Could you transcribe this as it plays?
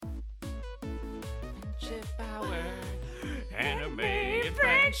Friendship Hour. Anime and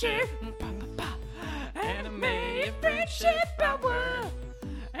Friendship. Anime and Friendship Hour.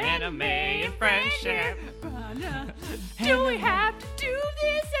 Anime and Friendship. Do we have to do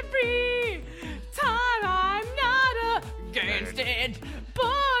this every time? I'm not against it, but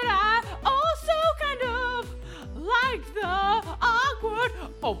I also kind of like the awkward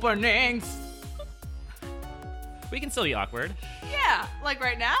openings. We can still be awkward. Yeah, like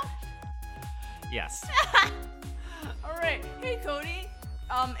right now? Yes. All right. Hey, Cody.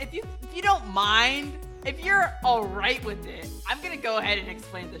 If you don't mind, if you're all right with it, I'm gonna go ahead and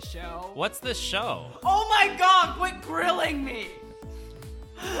explain the show. What's this show? Oh my God! Quit grilling me.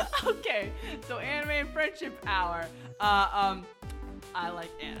 Okay, so Anime and Friendship Hour. I like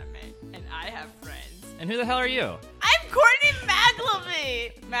anime, and I have friends. And who the hell are you? I'm Courtney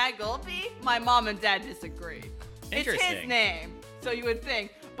Magleby. Magleby? My mom and dad disagree. It's Interesting. his name, so you would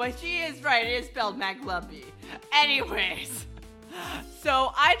think. But she is right. It is spelled Magleby. Anyways,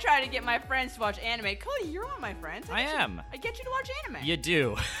 so I try to get my friends to watch anime. Cody, you're one of my friends. I am. I get you to watch anime. You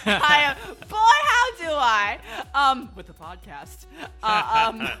do. I am. Boy, how do I? With the podcast.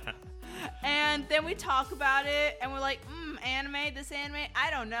 And then we talk about it, and we're like, anime, this anime, I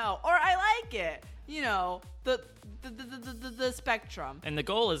don't know. Or I like it. You know, the spectrum. And the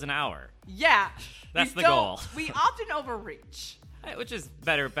goal is an hour, Yeah. That's We the don't- goal. We often overreach. which is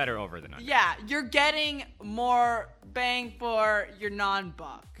better over than under. Yeah, you're getting more bang for your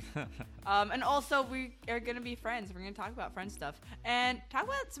non-buck. And also, we are going to be friends. We're going to talk about friend stuff. And talk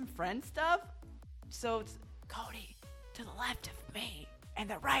about some friend stuff. So it's Cody to the left of me and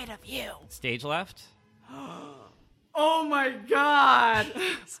the right of you. Stage left, Oh my God.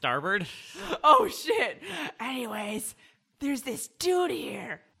 starboard. Oh shit. Anyways, there's this dude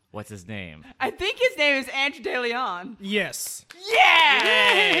here. What's his name? I think his name is Andrew De Leon. Yes. Yeah!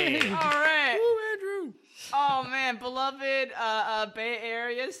 Yay! All right. Ooh, Andrew. Oh man, beloved Bay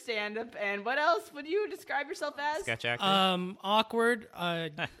Area stand-up. And what else would you describe yourself as? Sketch actor. Awkward.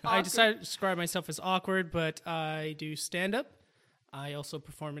 I Awkward. decided to describe myself as awkward, but I do stand-up. I also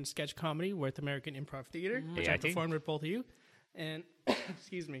perform in sketch comedy with American Improv Theater, which I AIT. performed with both of you. And,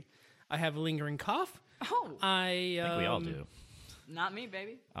 excuse me, I have a lingering cough. Oh, I think we all do. not me,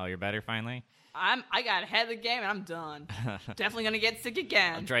 baby. Oh, you're better finally? I got ahead of the game and I'm done. Definitely gonna get sick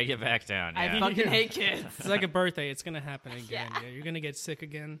again. Drag it back down. I Yeah. fucking hate kids. It's like a birthday. It's going to happen again. Yeah. Yeah, you're going to get sick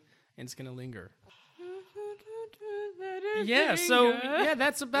again, and it's going to linger. Yeah, so yeah,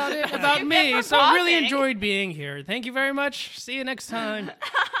 that's about it about You me. get So for I really pausing. enjoyed being here. Thank you very much. See you next time.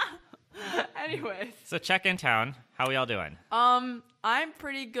 Anyways, So check in town. How we all doing? I'm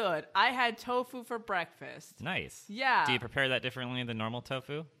pretty good. I had tofu for breakfast. Nice. Yeah. Do you prepare that differently than normal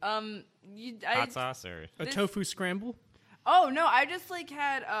tofu? Hot Sauce or? A This- tofu scramble. Oh no, I just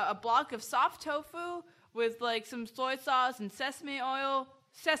had a block of soft tofu with some soy sauce and sesame oil,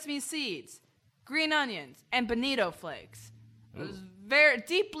 sesame seeds, green onions, and bonito flakes. It was very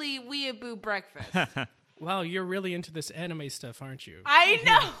deeply weeaboo breakfast. Wow, you're really into this anime stuff, aren't you? I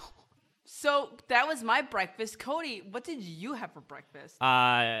know. So that was my breakfast. Cody, what did you have for breakfast?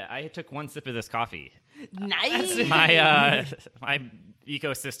 I took one sip of this coffee. Nice. My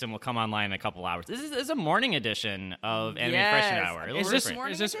ecosystem will come online in a couple hours. This is a morning edition of Anime Yes. Freshen Hour. A little Is this different.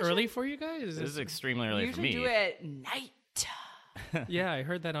 Morning is this edition? early for you guys? This is extremely early for Usually me. do it at night. Yeah, I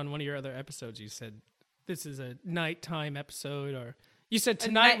heard that on one of your other episodes. You said this is a nighttime episode, or you said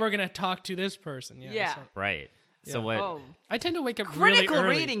tonight night- we're gonna talk to this person. Yeah. so- Right. So Yeah. what? Oh, I tend to wake up critical really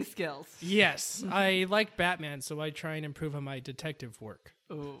early. reading skills. Yes, I like Batman, so I try and improve on my detective work.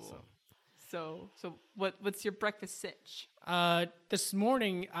 Ooh. So what's your breakfast sitch? This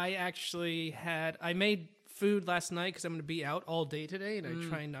morning I actually I made food last night because I'm going to be out all day today, and I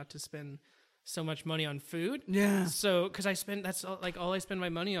try not to spend so much money on food. Yeah. So, because that's all I spend my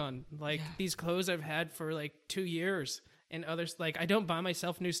money on. These clothes I've had for 2 years, and others I don't buy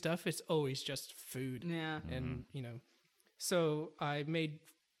myself new stuff. It's always just food. Yeah. And so I made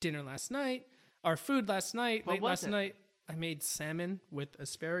dinner last night, or food last night. What Late was last it? night, I made salmon with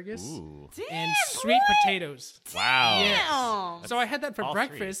asparagus Ooh. and sweet potatoes. Wow. Damn. So I had that for all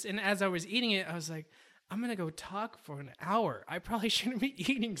breakfast, and as I was eating it, I was like, I'm going to go talk for an hour. I probably shouldn't be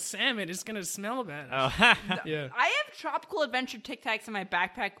eating salmon. It's going to smell bad. Oh, Yeah. I have Tropical Adventure Tic Tacs in my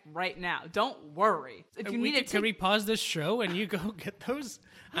backpack right now. Don't worry. If you need a Can we pause this show and you go get those?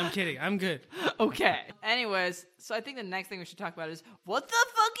 I'm kidding. I'm good. Okay. Anyways, so I think the next thing we should talk about is what the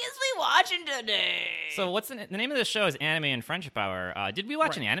fuck is we watching today? so what's the name of the show? Is Anime and Friendship Hour. Did we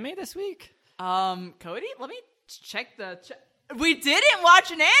watch an anime this week? Cody, let me check the. We didn't watch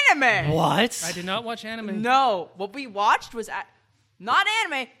an anime. What? I did not watch anime. No, what we watched was not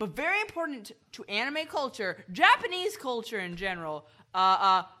anime, but very important to anime culture, Japanese culture in general.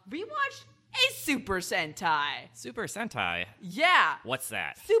 Rewatched a Super Sentai. Super Sentai. Yeah. What's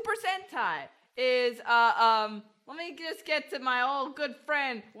that? Super Sentai is let me just get to my old good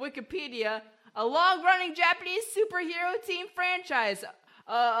friend Wikipedia. A long-running Japanese superhero team franchise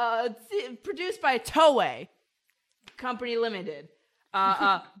produced by Toei Company Limited,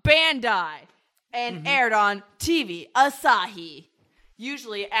 Bandai, and aired on TV Asahi,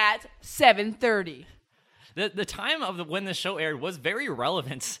 usually at 7:30. The time of when the show aired was very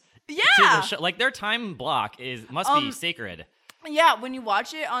relevant. To Yeah. the show. Like their time block must be sacred. Yeah, when you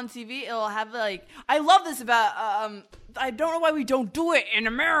watch it on TV, it'll have like I love this about I don't know why we don't do it in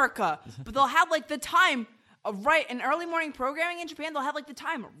America, but they'll have like the time right in early morning programming in Japan. They'll have like the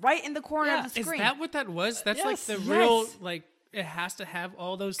time right in the corner of the Is screen. that what that was? That's like Yes. the Yes. real like. It has to have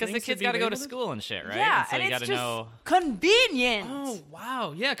all those things. Because the kids got to go to school and shit, right? Yeah, and so you it's got to just know. convenient. Oh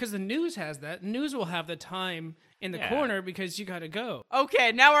wow, yeah, because the news has that. News will have the time in the Yeah. corner because you got to go.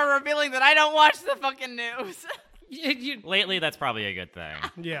 Okay, now we're revealing that I don't watch the fucking news. Lately, that's probably a good thing.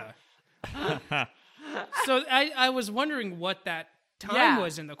 Yeah. So I was wondering what that time Yeah.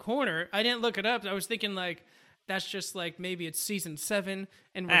 was in the corner. I didn't look it up. I was thinking like that's just like maybe it's season 7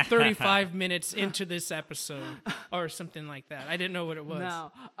 and we're 35 minutes into this episode or something like that. I didn't know what it was.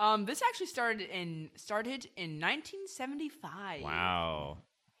 No, this actually started in 1975. Wow.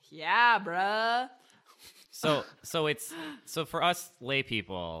 Yeah, bruh. So for us lay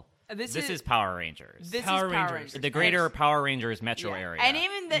people, This this is- is Power Rangers. This Power is Power Rangers. Rangers. The greater And- Power Rangers metro yeah. area. And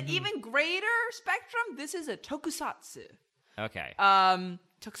even the even greater spectrum, this is a tokusatsu. Okay.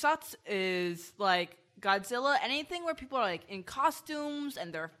 Tokusatsu is like Godzilla, anything where people are like in costumes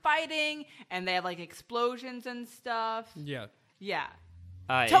and they're fighting and they have like explosions and stuff. Yeah. Yeah.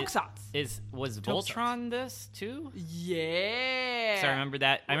 Uh, Tokusatsu. Was Voltron this too? Yeah. So I remember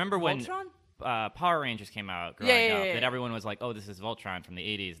that. I remember when Voltron? Power Rangers came out growing Yeah, yeah, up, yeah. that everyone was like, "Oh, this is Voltron from the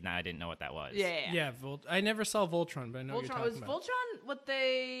 '80s." And I didn't know what that was. Yeah. Yeah, I never saw Voltron, but I know what you're Voltron talking was about. Voltron what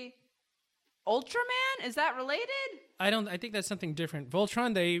they Ultraman? Is that related? I think that's something different.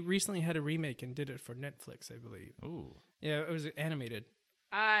 Voltron, they recently had a remake and did it for Netflix, I believe. Ooh. Yeah, it was animated.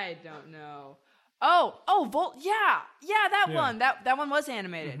 I don't know. Oh, yeah, that Yeah. one. That one was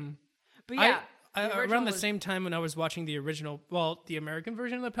animated. But yeah, the original Around the was- same time when I was watching the original, well, the American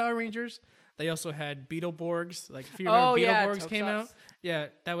version of the Power Rangers, they also had Beetleborgs. Like, if you remember Oh, yeah, Beetleborgs came out, Tokusatsu. yeah,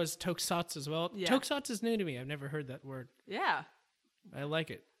 that was Tokusatsu as well. Yeah. Tokusatsu is new to me. I've never heard that word. Yeah. I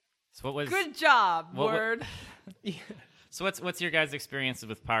like it. So what was? Good job, What- word. So what's your guys' experiences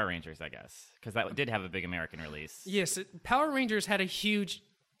with Power Rangers? I guess because that did have a big American release. Yes, Power Rangers had a huge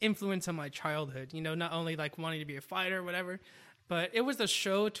influence on my childhood. You know, not only like wanting to be a fighter or whatever, but it was a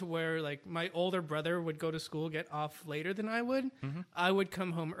show to where like my older brother would go to school, get off later than I would. I would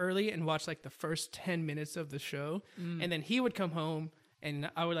come home early and watch like the first 10 minutes of the show, and then he would come home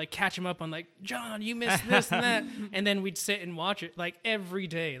and I would like catch him up on like, John, you missed this and that, and then we'd sit and watch it like every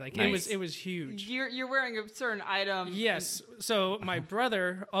day. Like Nice. it was huge. You're wearing a certain item. Yes. So my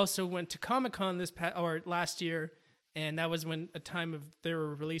brother also went to Comic-Con last year, and that was when a time of they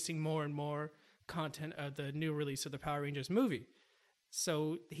were releasing more and more content of the new release of the Power Rangers movie.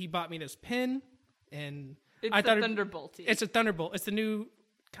 So he bought me this pin, and It's I a thought Thunderbolt. it's a Thunderbolt. It's the new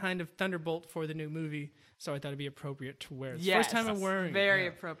kind of Thunderbolt for the new movie. So I thought it'd be appropriate to wear. It's the Yes, first time I'm wearing it, very yeah.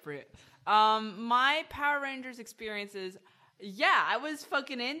 appropriate. My Power Rangers experiences, yeah, I was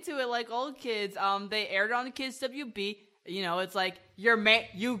fucking into it like old kids. They aired on the Kids WB. You know, it's like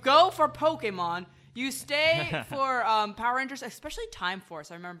you go for Pokemon, you stay for Power Rangers, especially Time Force.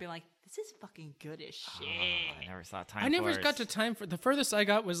 I remember being like, this is fucking good as shit. I never saw Time I never Force. got to time for the furthest I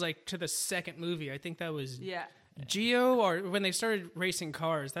got was like to the second movie. I think that was Yeah. Geo, or when they started racing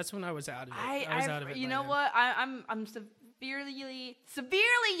cars. That's when I was out of it. I was out of it. You by know then. what? I'm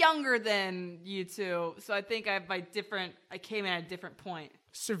severely younger than you two, so I think I came in at a different point.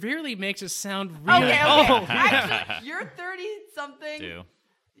 Severely makes it sound really. Okay. Oh, Actually, you're 30 something. Too.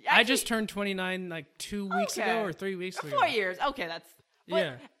 I just turned 29 like 2 weeks Okay. ago or 3 weeks ago. 4 years. Okay, that's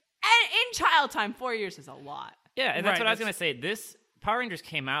Yeah. And in child time, 4 years is a lot. Yeah, and that's Right, what I was that's- gonna say. This Power Rangers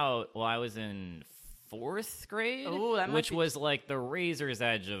came out while I was in 4th grade, Ooh, that might which be- was like the razor's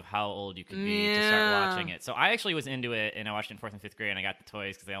edge of how old you could be to Yeah. start watching it. So I actually was into it, and I watched it in 4th and 5th grade, and I got the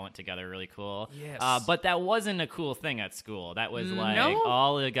toys because they all went together, really cool. Yes. But that wasn't a cool thing at school. That was like No?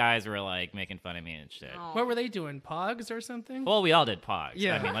 all the guys were like making fun of me and shit. Oh. What were they doing? Pogs or something? Well, we all did Pogs.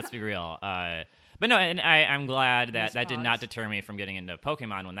 Yeah. I mean, let's be real. But no, and I'm glad that Miss that did not Pogs. deter me from getting into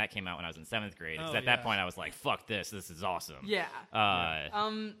Pokemon when that came out when I was in 7th grade. 'Cause Oh, at that yeah. point, I was like, fuck this. This is awesome. Yeah. Uh,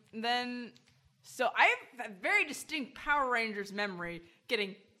 Then So I have a very distinct Power Rangers memory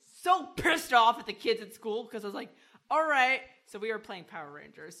getting so pissed off at the kids at school because I was like, all right. So we were playing Power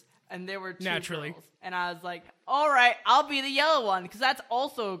Rangers and there were two Naturally. girls. And I was like, all right, I'll be the yellow one because that's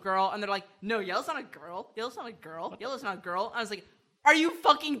also a girl. And they're like, no, yellow's not a girl. Yellow's not a girl. Yellow's not a girl. I was like, are you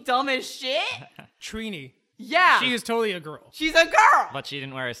fucking dumb as shit? Trini. Yeah. She is totally a girl. She's a girl. But she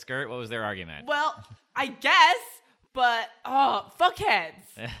didn't wear a skirt. What was their argument? Well, I guess, but fuckheads.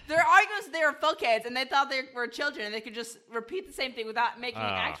 Their arguments they were fuckheads, and they thought they were children, and they could just repeat the same thing without making an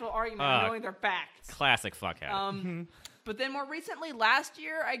actual argument and knowing their facts. Classic fuckhead. But then more recently, last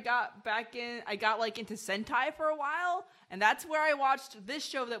year, I got into Sentai for a while, and that's where I watched this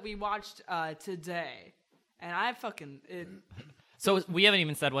show that we watched today, and I fucking. So we haven't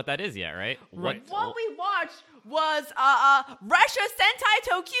even said what that is yet, right? Right. What we watched was Resha Sentai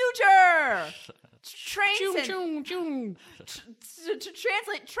Tokyuger. Choo, choo, choo. To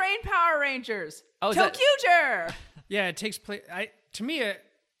translate, Train Power Rangers. Oh, is that- Tokyuger. Yeah, it takes place. To me,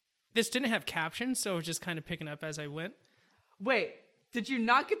 this didn't have captions, so I was just kind of picking up as I went. Wait, did you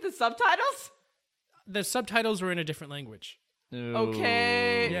not get the subtitles? The subtitles were in a different language.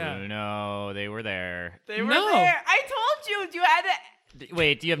 Okay. Yeah. No, they were there. They were No. there. I told you had to.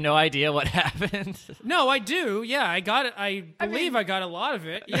 Wait, do you have no idea what happened? No, I do. Yeah, I got it. I believe I got a lot of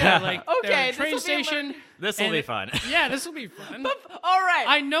it. Yeah, like Okay, the train this'll be a station. This will and- be fun. Yeah, this will be fun. All right.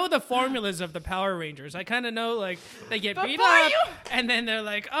 I know the formulas of the Power Rangers. I kind of know, like, they get beat Before up, you- and then they're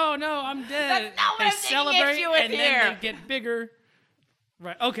like, "Oh no, I'm dead." That's not what they I'm taking celebrate, issue with and here. then they get bigger.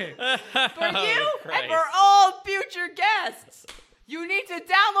 Right. Okay. for you and Christ. for all future guests, you need to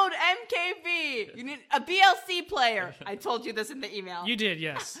download MKV. You need a BLC player. I told you this in the email. You did,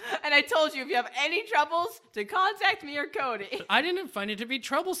 yes. And I told you if you have any troubles to contact me or Cody. I didn't find it to be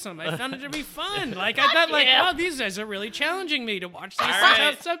troublesome. I found it to be fun. Like, I thought, like, you. wow, these guys are really challenging me to watch these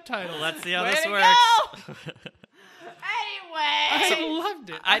right. subtitles. Let's see how Way this to works. go! Anyway. I loved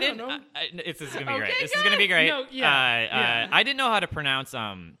it. I don't didn't. know. This is gonna be Okay, great. This is good. gonna be great. No, yeah. I didn't know how to pronounce the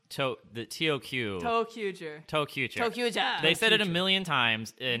TOQ. Tokyuger. Tokyuger. Tokyuger. They said it a million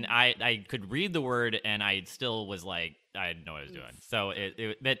times, and I could read the word, and I still was like, I didn't know what I was doing. So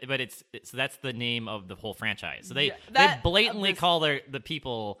so that's the name of the whole franchise. So they Yeah, that- blatantly this- call the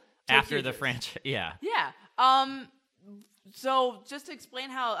people after the Tokugers. franchise. Yeah. Yeah. So just to explain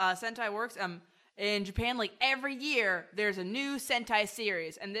how Sentai works, in Japan, like every year, there's a new Sentai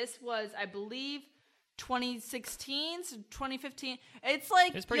series, and this was, I believe, 2016, so 2015. It's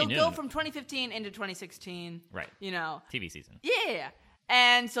like It's pretty you'll go new. from 2015 into 2016. Right. You know. TV season. Yeah.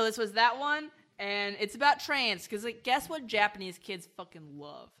 And so this was that one, and it's about trains, because like, guess what Japanese kids fucking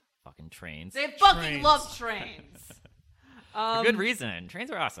love? Fucking trains. They fucking Trains. love trains. For good reason. Trains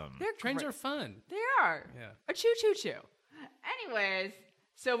are awesome. They're Trains great. are fun. They are. Yeah. A choo choo choo. Anyways,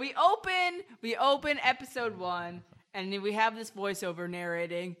 so we open episode 1, and then we have this voiceover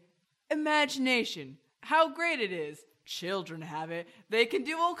narrating imagination. How great it is. Children have it. They can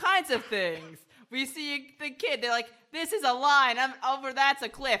do all kinds of things. We see the kid, they're like, this is a line, over that's a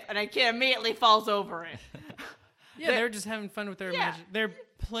cliff, and a kid immediately falls over it. Yeah, They're- they're just having fun with their Yeah. They're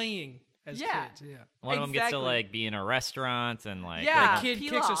playing as Yeah. kids. Yeah. One of them gets to Exactly. like be in a restaurant and like Yeah. The kid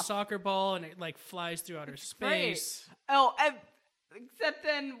peel kicks a off. soccer ball and it like flies through outer Great. space. Oh, except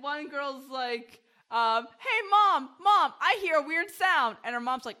then one girl's like, hey, mom, I hear a weird sound. And her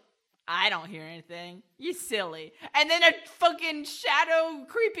mom's like, I don't hear anything. You silly. And then a fucking shadow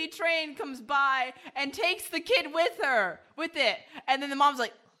creepy train comes by and takes the kid with it. And then the mom's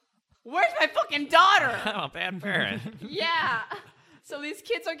like, where's my fucking daughter? I'm a bad parent. Yeah. So these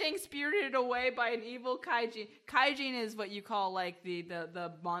kids are getting spirited away by an evil kaijin. Kaijin is what you call like the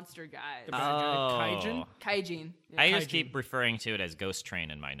monster guy. The bad guy, Kaijin. Kaijin. Yeah. I just Kaijin. keep referring to it as Ghost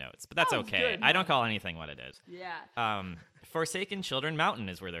Train in my notes, but that's Oh, okay. good. I don't call anything what it is. Yeah. Forsaken Children Mountain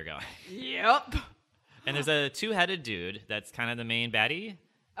is where they're going. Yep. And there's a two-headed dude that's kind of the main baddie.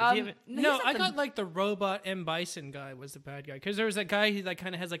 Does he have it? No, he's not I the- got like the robot M. Bison guy was the bad guy because there was that guy who like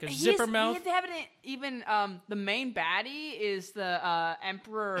kind of has like a He's- zipper mouth. They haven't even the main baddie is the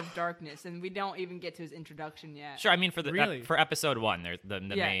Emperor of Darkness, and we don't even get to his introduction yet. Sure, I mean for the Really? for episode 1, there's the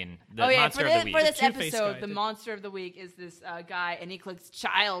Yeah. main For monster of the week. this Two-Face episode, guy. the monster of the week is this guy, and he collects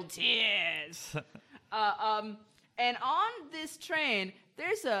child tears. And on this train,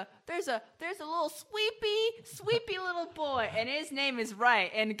 there's a little sweepy little boy, and his name is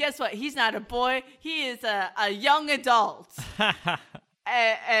Right. And guess what? He's not a boy. He is a young adult.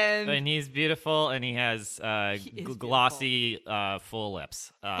 And he's beautiful, and he has is glossy full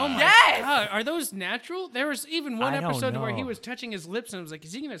lips. Oh my Yes! god, are those natural? There was even one I don't episode where he know. was touching his lips and I was like,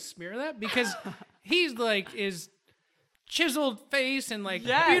 is he gonna smear that? Because he's like is chiseled face and like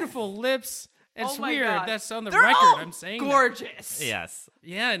Yes. beautiful lips. It's Oh my weird. God. That's on the They're record. all I'm saying that. gorgeous. Yes.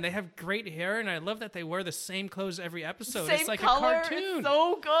 Yeah, and they have great hair, and I love that they wear the same clothes every episode. Same it's like color. a cartoon. It's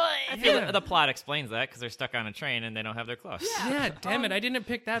so good. I feel Yeah. the plot explains that because they're stuck on a train and they don't have their clothes. Yeah, damn it. I didn't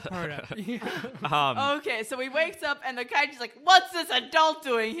pick that part up. Okay, so he wakes up and the kaiju's like, "What's this adult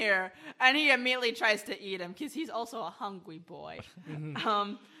doing here?" And he immediately tries to eat him because he's also a hungry boy.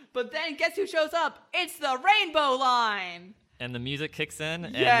 But then guess who shows up? It's the Rainbow Line. And the music kicks in,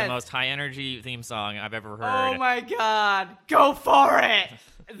 and Yes. the most high energy theme song I've ever heard. Oh my god, go for it!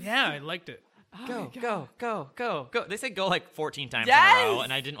 Yeah, I liked it. Go, go, go, go, go. They say go like 14 times in Yes! a row,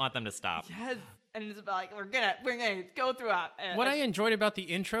 and I didn't want them to stop. Yes, and it's about like we're gonna go throughout. What I enjoyed about the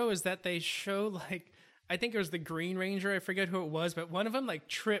intro is that they show like I think it was the Green Ranger. I forget who it was, but one of them like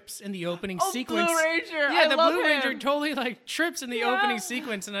trips in the opening sequence. Blue Ranger. Yeah, I the love Blue him. Ranger totally like trips in the Yeah. opening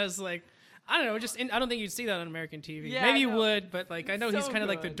sequence, and I was like, I don't know, I don't think you'd see that on American TV. Yeah, Maybe I you know. would, but like I know he's So kind of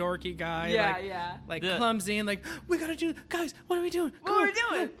like the good. dorky guy. Yeah, like, yeah. Like The- clumsy and like we gotta do, guys. What are we doing? What are we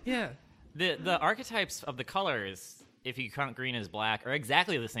doing? Yeah. The archetypes of the colors, if you count green as black, are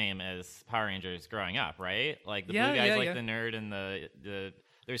exactly the same as Power Rangers growing up, right? Like the Yeah, blue guy's yeah, like yeah. the nerd, and the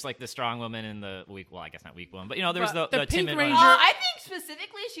there's like the strong woman and the weak. Well, I guess not weak woman, but you know, there's But the the Pink timid Ranger- one. I think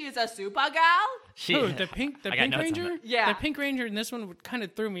specifically she is a super gal. She, Who, the Pink I got Pink notes on Ranger? that. Yeah. The Pink Ranger in this one kind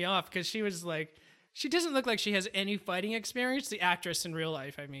of threw me off because she was like, she doesn't look like she has any fighting experience. The actress in real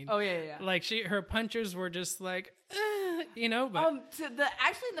life, I mean. Oh yeah, yeah. Like her punches were just like, you know. But So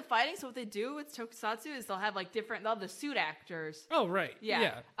actually in the fighting, so what they do with Tokusatsu is they'll have like they'll have the suit actors. oh right,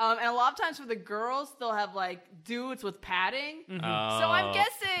 Yeah. And a lot of times for the girls, they'll have like dudes with padding. Oh. So I'm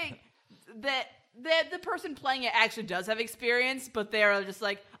guessing that the person playing it actually does have experience, but they're just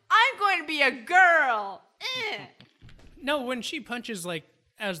like, I'm going to be a girl. No, when she punches like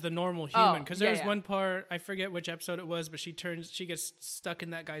as the normal human, because yeah, there's yeah. one part I forget which episode it was, but she gets stuck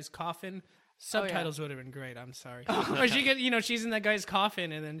in that guy's coffin. Subtitles would have been great. I'm sorry, or she's in that guy's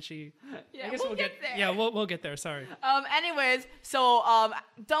coffin, and then she. Yeah, I guess we'll get there. Yeah, we'll get there. Sorry. Anyways, so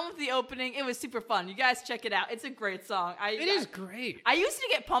done with the opening. It was super fun. You guys check it out. It's a great song. It is great. I used to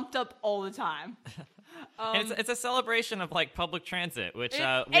get pumped up all the time. And it's a celebration of like public transit, which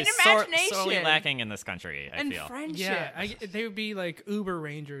And is sorely imagination. lacking in this country. I And feel friendship. Yeah, they would be like Uber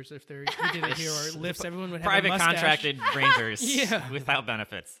Rangers if we did it here, or lifts. Everyone would have private a mustache. contracted rangers Yeah. without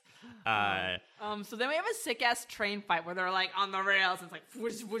benefits. So then we have a sick ass train fight where they're like on the rails. It's like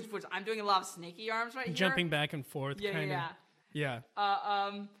whoosh, whoosh, whoosh. I'm doing a lot of snaky arms right here. Jumping back and forth. Yeah, kind of. yeah.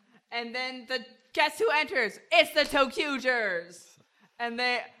 Yeah. And then guess who enters? It's the Tokugers. And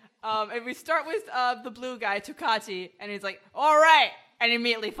and we start with the blue guy, Tokati, and he's like, all right, and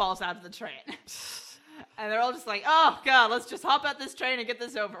immediately falls out of the train. And they're all just like, oh god, let's just hop out this train and get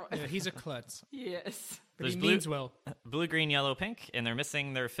this over with. Yeah, he's a klutz, Yes. but There's he blue- means well. Blue, green, yellow, pink, and they're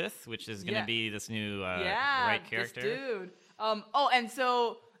missing their fifth, which is going to Yeah. be this new Yeah, right this character. dude. And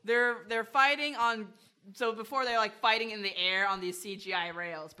so they're fighting on. So before they're like fighting in the air on these CGI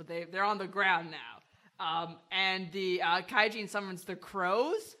rails, but they're on the ground now. And the Kaijin summons the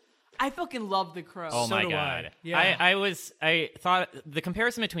crows. I fucking love the crows. Oh So my do I. god! Yeah. I thought the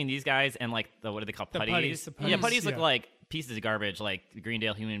comparison between these guys and like the what are they called? The Putties. putties, the Yeah, putties, putties look yeah. like pieces of garbage, like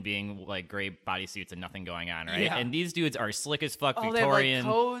Greendale human being like gray bodysuits and nothing going on, right? Yeah. And these dudes are slick as fuck, Oh, Victorian. they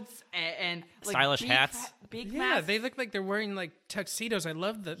have like coats and like, Stylish big hats. Big Yeah, masks. they look like they're wearing like tuxedos. I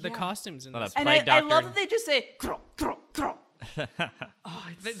love the Yeah. costumes in Well, this. that's and I Plague love Doctor. that they just say crow, crow, crow.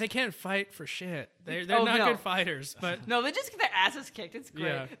 They can't fight for shit. They're Oh, not no. good fighters, but No, they just get their asses kicked. It's great.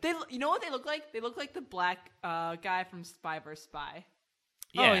 Yeah. You know what they look like? They look like the black guy from Spy vs. Spy.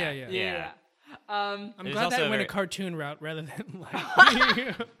 Yeah, Oh, yeah. Yeah. I'm There's glad also that a went very- a cartoon route rather than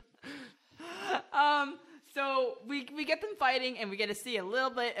like. So we get them fighting, and we get to see a little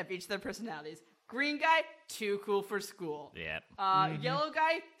bit of each of their personalities. Green guy, too cool for school. Yeah. Yellow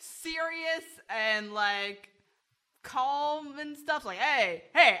guy, serious and like calm and stuff. Like, hey,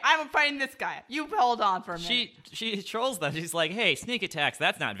 I'm fighting this guy. You hold on for a minute. She trolls them. She's like, "Hey, sneak attacks.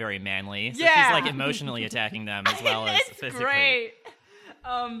 That's not very manly." So Yeah. she's like emotionally attacking them as well as it's physically. great.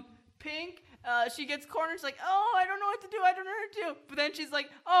 Pink, she gets cornered. She's like, oh, I don't know what to do. I don't know what to do. But then she's like,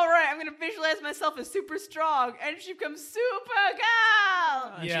 all right, I'm gonna visualize myself as super strong, and she becomes super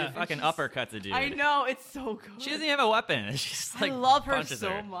gal. And Yeah. she fucking uppercuts a dude. I know, it's so good. She doesn't even have a weapon. She's like I love her punches so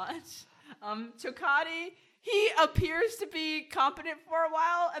her. much. Chokati, he appears to be competent for a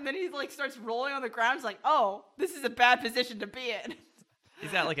while, and then he like starts rolling on the ground. He's like, oh, this is a bad position to be in.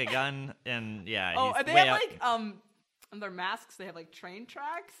 He's got like a gun, and yeah. Oh, he's and they way have up. like on their masks, they have like train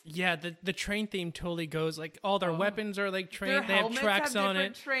tracks. Yeah, the train theme totally goes like all their weapons are like train. Their They have helmets tracks have on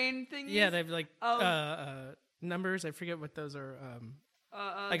different it. train thingies. Yeah, they have like Oh. numbers. I forget what those are.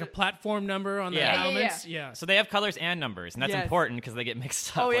 like a platform number on their Yeah. helmets. Yeah. So they have colors and numbers, and that's Yes. important because they get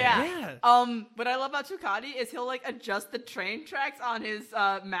mixed up. Oh later. yeah. Yeah. What I love about Tukati is he'll like adjust the train tracks on his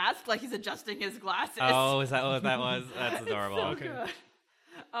mask like he's adjusting his glasses. Oh, is that what that was? That's adorable. So Okay. good.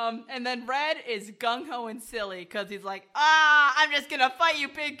 And then Red is gung ho and silly because he's like, I'm just gonna fight you,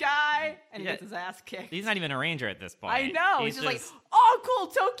 big guy, and he Yeah. gets his ass kicked. He's not even a ranger at this point. I know. He's just like, oh, cool,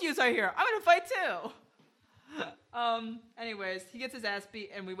 Tokyo's are here. I'm gonna fight too. Anyways, he gets his ass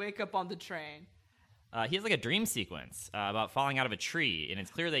beat, and we wake up on the train. He has like a dream sequence about falling out of a tree, and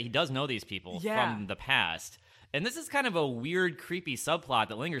it's clear that he does know these people Yeah. from the past. And this is kind of a weird, creepy subplot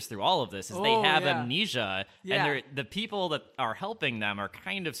that lingers through all of this. Is they Oh, have yeah. amnesia, Yeah. and the people that are helping them are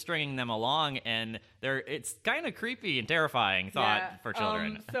kind of stringing them along, and it's kind of creepy and terrifying thought for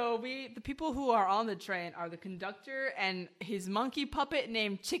children. So the people who are on the train are the conductor and his monkey puppet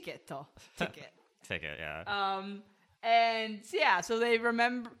named Chiquito. Ticket. Ticket, yeah. And yeah, so they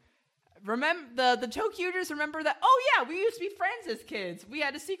remember the Tokyuders remember that, oh yeah, we used to be friends as kids. We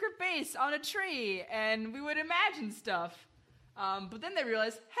had a secret base on a tree and we would imagine stuff. But then they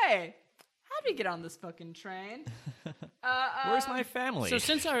realized, hey, how'd we get on this fucking train? Where's my family? So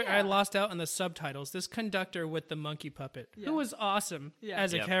since I lost out on the subtitles, this conductor with the monkey puppet, Yeah. who was awesome Yeah.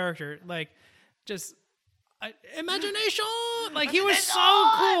 as a Yep. character, like just imagination. Like he was so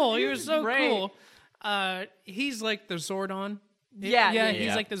cool. He was so Great. cool. He's like the Zordon. Yeah.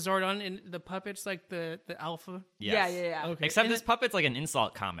 He's like the Zordon, and the puppet's like the alpha. Yes. Yeah. Okay. Except And this puppet's like an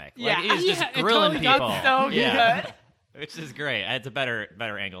insult comic. Yeah. Like, he's just Yeah, it grilling totally people. got So yeah. good. Which is great. It's a better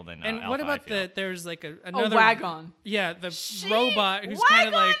angle than And Alpha, what I about feel. there's like A another wagon. Yeah, the robot who's kind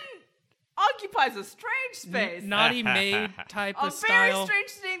of Wagon like occupies a strange space. naughty maid type A of very style. strange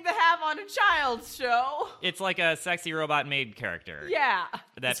thing to have on a child's show. It's like a sexy robot maid character. Yeah.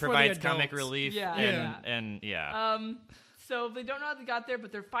 That It's for the provides comic adults. relief. Yeah. And yeah. So they don't know how they got there,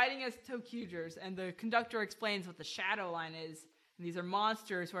 but they're fighting as Tokyuders, and the conductor explains what the Shadow Line is. And these are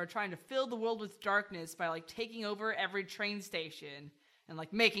monsters who are trying to fill the world with darkness by like taking over every train station and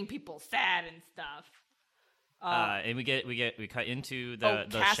like making people sad and stuff. And we cut into the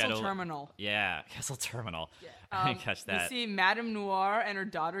Castle Shadow Terminal. Yeah, Castle Terminal. I didn't catch that. We see Madame Noir and her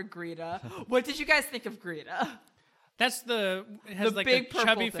daughter Greta. What did you guys think of Greta? That's it has The like big a purple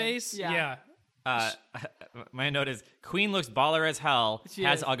chubby thing. face. Yeah. My note is Queen looks baller as hell. She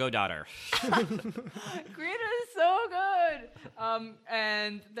has is. Uggo daughter. Greta is so good.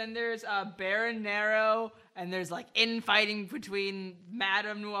 And then there's Baron Nero, and there's like infighting between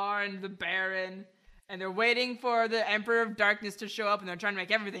Madame Noir and the Baron, and they're waiting for the Emperor of Darkness to show up, and they're trying to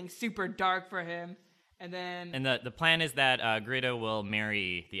make everything super dark for him. And then, And the plan is that Greta will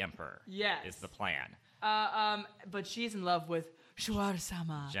marry the Emperor. Yes. Is the plan. but she's in love with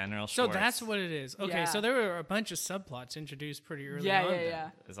Shuar-sama. General So Schwartz. that's what it is. Okay, Yeah. so there were a bunch of subplots introduced pretty early Yeah, on. yeah, then. yeah.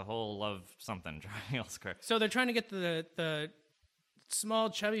 There's a whole love something triangle script. So they're trying to get the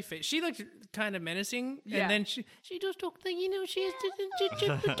small chubby face. She looked kind of menacing, Yeah. and then she just looked like she's.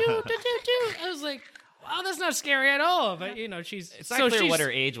 I was like, wow, that's not scary at all. But she's It's not so clear she's, what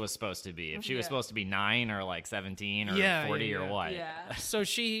her age was supposed to be. If she was Yeah. supposed to be 9 or like 17 or Yeah, 40 yeah, or yeah. what. Yeah. So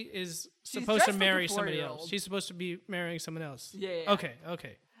she is She's supposed to dressed like a marry somebody 4-year-old. else. She's supposed to be marrying someone else. Yeah. Okay.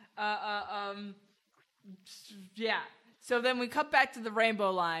 Yeah. So then we cut back to the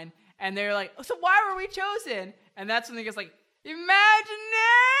Rainbow Line, and they're like, so why were we chosen? And that's when they gets like, imagination!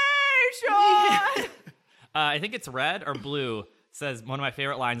 I think it's red or blue. Says one of my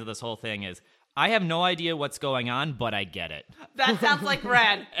favorite lines of this whole thing is, I have no idea what's going on, but I get it. That sounds like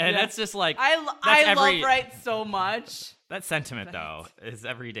red. And Yeah. that's just like, I that's love Red so much. That sentiment, though, is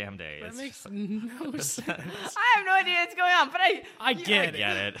every damn day. That It's makes no sense. I have no idea what's going on, but I get get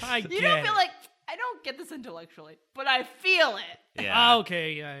it. I You get don't it. feel like, I don't get this intellectually, but I feel it. yeah.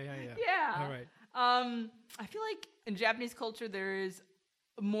 Okay, yeah. Yeah. All right. I feel like in Japanese culture there is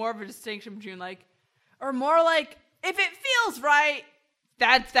more of a distinction between like, or more like, if it feels right,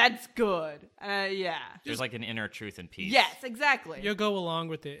 that's good. Yeah. There's like an inner truth and peace. Yes, exactly. You'll go along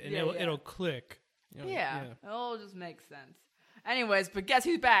with it, and Yeah, yeah. it'll click. Yeah, it'll just make sense. Anyways, but guess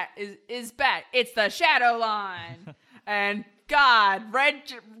who's back? Is back? It's the Shadow Line, and God, Red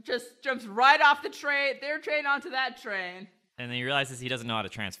just jumps right off the train, their train onto that train. And then he realizes he doesn't know how to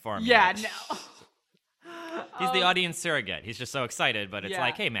transform Yeah, yet. no. He's the audience surrogate. He's just so excited, but it's Yeah.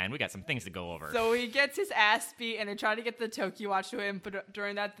 like, hey, man, we got some things to go over. So he gets his ass beat, and they try to get the Tokyo Watch to him. But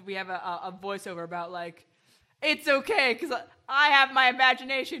during that, we have a voiceover about like, it's okay because I have my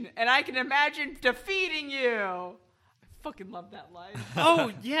imagination, and I can imagine defeating you. I fucking love that line.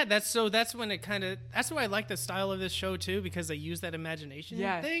 Oh yeah, that's when it kind of. That's why I like the style of this show too, because they use that imagination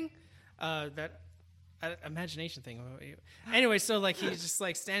Yeah. thing. That imagination thing. Anyway, so like he's just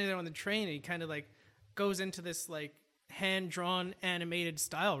like standing there on the train, and he kind of like goes into this like hand-drawn animated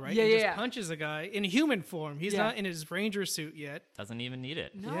style, right? Yeah, he just yeah. punches a guy in human form. He's Yeah. not in his ranger suit yet. Doesn't even need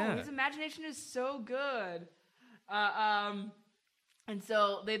it. No, Yeah. his imagination is so good. And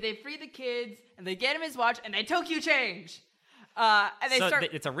so they free the kids, and they get him his watch, and they Tokyo change. And they So start.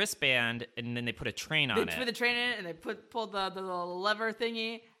 it's a wristband, and then they put a train They on put it. the train in, and they pull the lever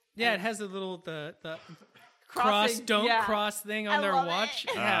thingy. Yeah, and it has the little the crossing- don't yeah. cross thing on I their love watch.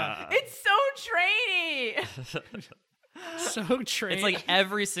 it. Yeah, It's so trainy. so trained. It's like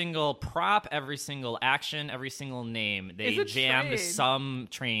every single prop, every single action, every single name. They It's a jammed train. some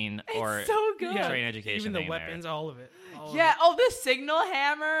train or It's so good. yeah, train education even the thing there. weapons, all of it. All of Yeah. it. Oh, the signal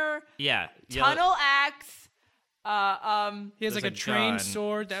hammer, Yeah. tunnel axe. He has There's like a a train gun.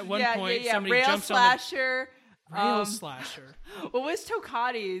 sword. At one yeah, point, yeah. somebody Rail jumps slasher. on the rail slasher. What was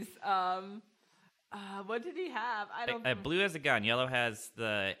Tokati's? What did he have? I don't. Blue has a gun, yellow has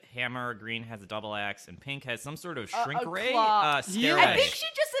the hammer, green has a double axe, and pink has some sort of A shrink ray. claw. Stairway. I think she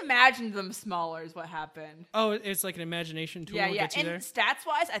just imagined them smaller. Is what happened. Oh, it's like an imagination tool. Yeah, that yeah. gets you And there. stats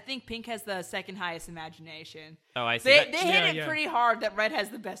wise, I think Pink has the second highest imagination. Oh, I see. They That- hit Yeah, it yeah. pretty hard. That Red has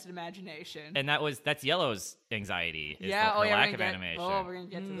the best imagination. and that's yellow's anxiety. Is yeah. the, Oh the yeah. lack We're of gonna get, animation. oh, we're gonna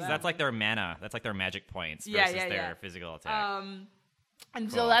get to So that. that's like their mana. That's like their magic points Yeah, versus yeah, their yeah. physical attack. And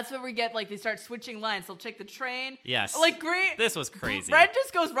Cool. so that's where we get like they start switching lines. They'll take the train. Yes. Like green. This was crazy. Red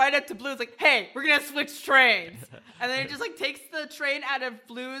just goes right up to Blue. It's like, hey, we're gonna switch trains. And then he just like takes the train out of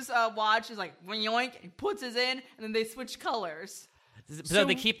Blue's watch. He's like, yoink. He puts his in, and then they switch colors. So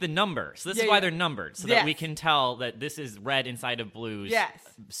they keep the number. So this Yeah, is why yeah. they're numbered, so Yes. that we can tell that this is red inside of Blue's Yes.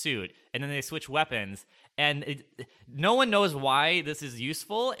 suit. And then they switch weapons, and no one knows why this is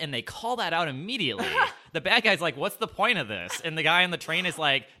useful, and they call that out immediately. The bad guy's like, "What's the point of this?" And the guy on the train is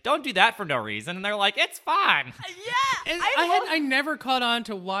like, "Don't do that for no reason." And they're like, "It's fine." Yeah. And love- I never caught on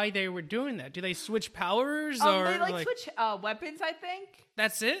to why they were doing that. Do they switch powers or they like switch weapons, I think.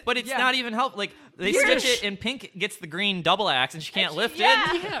 that's it? But it's Yeah. not even helpful. Like they Yes. switch it, and Pink gets the green double axe, and she can't lift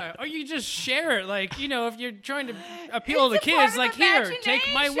yeah. it. yeah, or you just share it. Like, you know, if you're trying to appeal to It's a part kids, of like, here, take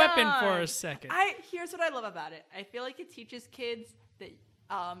my weapon for a imagination. second. Here's what I love about it. I feel like it teaches kids that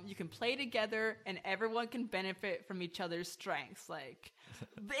you can play together and everyone can benefit from each other's strengths. Like,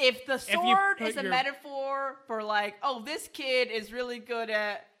 if the you sword put is a your- metaphor for like, oh, this kid is really good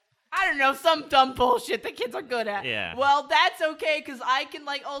at, I don't know, some dumb bullshit that kids are good at. Yeah. Well, that's okay because I can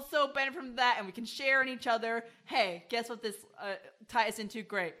like also benefit from that and we can share in each other. Hey, guess what this ties into?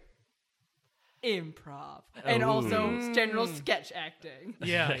 Great. Improv and also general sketch acting.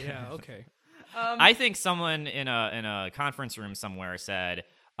 yeah, yeah, okay. I think someone in a conference room somewhere said,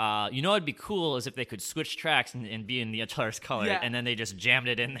 you know, it'd be cool is if they could switch tracks and be in each other's color, Yeah. and then they just jammed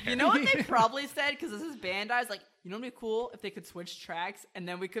it in there. You know what they probably said? Because this is Bandai's. Like, you know what'd be cool if they could switch tracks and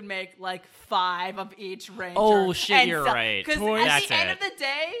then we could make like 5 of each ranger. Oh, shit, and you're right. Because Toys. at That's the end it. of the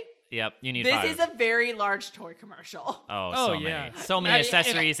day, Yep, you need this 5. is a very large toy commercial. Oh, Oh, so yeah. many. So many I-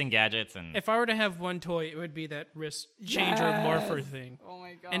 accessories and gadgets and If I were to have one toy, it would be that wrist changer Yes. morpher thing. Oh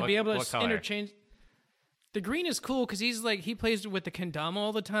my god. And What- be able what to color? interchange. The green is cool because he's like, he plays with the kendama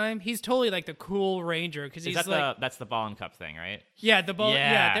all the time. He's totally like the cool ranger because is he's that like, that's the ball and cup thing, right? yeah, the ball.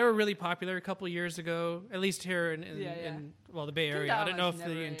 Yeah. Yeah. They were really popular a couple years ago, at least here in Yeah, yeah. well, the Bay Area. I don't know Kendama's if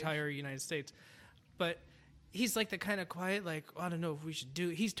the never entire United States, but he's like the kind of quiet, like, I don't know if we should do.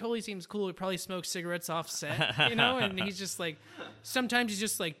 He totally seems cool. He probably smokes cigarettes off set, you know, and he's just like, sometimes he's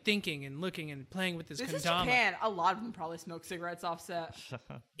just like thinking and looking and playing with his this is kendama. Japan. A lot of them probably smoke cigarettes offset.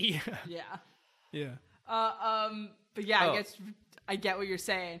 Yeah, Yeah. yeah. But yeah, Oh. I guess I get what you're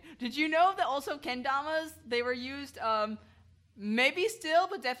saying. Did you know that also kendamas, they were used, maybe still,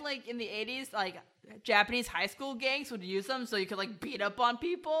 but definitely in the 80s, like Japanese high school gangs would use them so you could like beat up on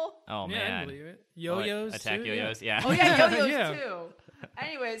people. Oh Yeah, man, I believe it. Yo-yos, attack too, yo-yos, yeah. Oh yeah, yo-yos Yeah. too.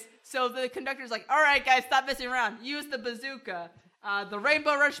 Anyways, so the conductor's like, all right, guys, stop messing around. Use the bazooka, the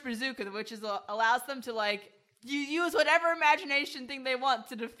Rainbow Rush bazooka, which is allows them to like use whatever imagination thing they want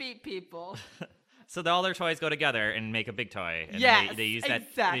to defeat people. So all their toys go together and make a big toy. And Yes, they use that.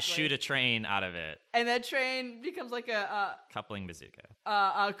 exactly. They shoot a train out of it. And that train becomes like a Coupling bazooka.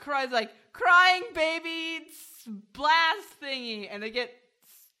 cries like crying baby blast thingy, and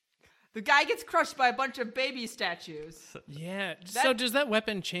the guy gets crushed by a bunch of baby statues. Yeah. So does that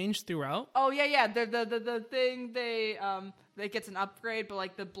weapon change throughout? Oh yeah. The thing they gets an upgrade, but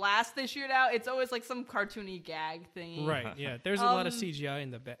like the blast they shoot out, it's always like some cartoony gag thingy. Right. Yeah. There's a lot of CGI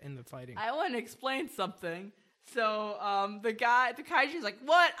in the fighting. I want to explain something. So the kaiju's like,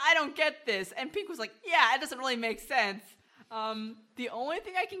 what? I don't get this. And Pink was like, yeah, it doesn't really make sense. The only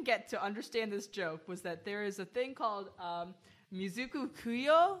thing I can get to understand this joke was that there is a thing called Mizuku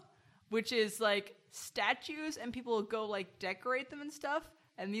Kuyo, which is like statues, and people will go like decorate them and stuff.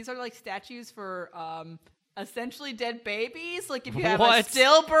 And these are like statues for essentially dead babies. Like if you have a What?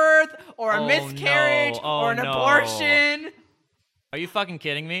 stillbirth or a Oh, miscarriage no. Oh, or an no. abortion. Are you fucking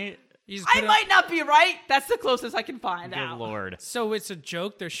kidding me? You just I put it- might not be right. That's the closest I can find Good out. lord. So it's a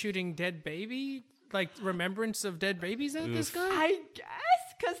joke. They're shooting dead baby, like remembrance of dead babies at this guy. I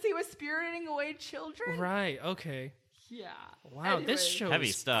guess because he was spiriting away children. Right. Okay. Yeah. Wow. This Anyways. show Heavy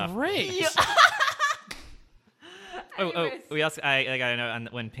is stuff. great. Yeah. Oh, Anyways. we also I gotta know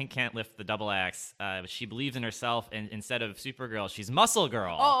when Pink can't lift the double axe, she believes in herself, and instead of Supergirl, she's Muscle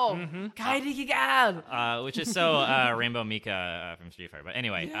Girl. Oh, Kairiki Gab. Which is so Rainbow Mika from Street Fighter. But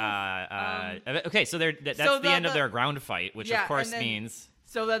anyway, okay, so that's So the end of the- their ground fight, which Yeah, of course and then- means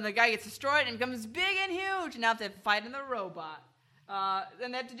So then the guy gets destroyed and becomes big and huge, and now they have to fight in the robot.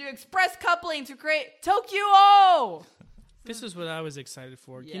 Then they have to do express coupling to create Tokyo. This is what I was excited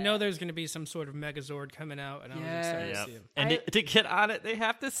for. Yeah. You know, there's going to be some sort of Megazord coming out, and I was excited Yes. to Yep. see him. And to get on it, they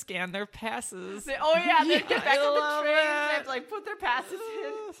have to scan their passes. They get back I on the love train. that. They have to like put their passes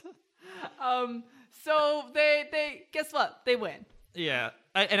in. So they guess what? They win. Yeah,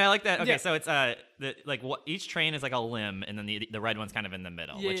 and I like that. Okay, Yeah. so it's each train is like a limb, and then the red one's kind of in the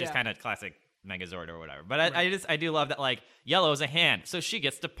middle, Yeah, which is yeah. kind of classic Megazord or whatever. But I do love that, like, yellow is a hand, so she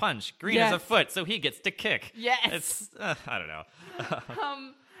gets to punch. Green is a Yes. foot, so he gets to kick. Yes. It's I don't know.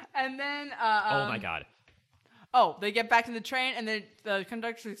 And then Oh my god. Oh, they get back to the train, and the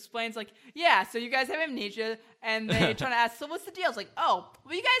conductor explains, like, yeah, so you guys have amnesia, and they trying to ask, so what's the deal? It's like, oh,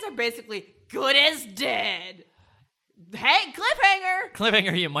 well, you guys are basically good as dead. Hey, cliffhanger!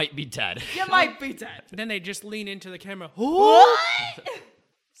 Cliffhanger, you might be dead. You might be dead. And then they just lean into the camera. What?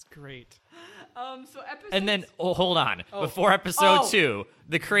 It's great. So episode... And then, hold on. Before episode 2,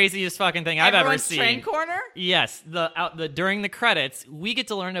 the craziest fucking thing I've ever Everyone's seen. train corner? Yes, during the credits, we get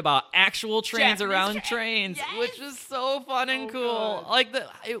to learn about actual trains Japanese around train. trains, Yes. which is so fun and So cool. good. Like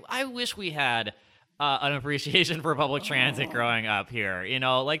I wish we had an appreciation for public transit Oh. growing up here. You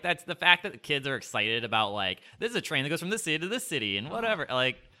know, like that's the fact that the kids are excited about like this is a train that goes from this city to this city and whatever.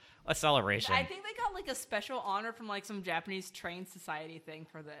 Like a celebration. I think they got, like, a special honor from, like, some Japanese train society thing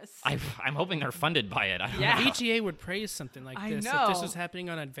for this. I'm hoping they're funded by it. I don't Yeah. know. VGA would praise something like I this. know. If this was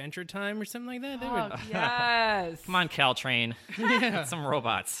happening on Adventure Time or something like that, they Oh, would. yes. Come on, Caltrain. Yeah. Some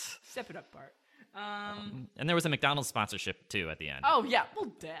robots. Step it up, Bart. And there was a McDonald's sponsorship too at the end. Oh, yeah.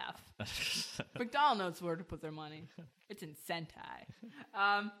 Well, deaf. McDonald knows where to put their money. It's in Sentai.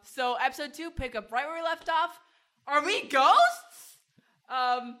 So episode 2, pick up right where we left off. Are we ghosts?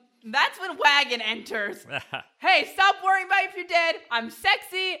 That's when Wagon enters. Hey, stop worrying about if you're dead. I'm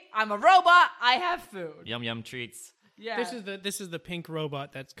sexy. I'm a robot. I have food. Yum yum treats. Yeah. This is the pink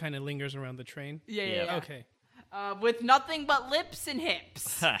robot that kind of lingers around the train. Yeah. Okay. With nothing but lips and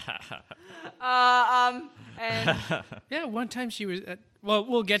hips. And Yeah, one time she was. Well,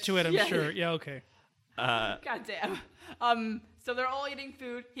 we'll get to it. I'm Yeah. sure. Yeah. Okay. goddamn. So they're all eating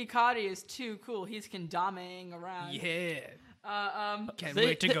food. Hikari is too cool. He's kendaming around. Yeah. Can't They-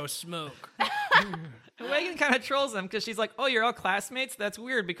 wait to go smoke. Wagon kind of trolls them because she's like, "Oh, you're all classmates? That's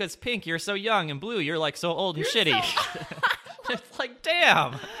weird because Pink, you're so young, and Blue, you're like so old and shitty." It's like,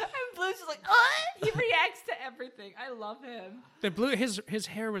 damn. And Blue's just like, what? He reacts to everything. I love him. The blue. His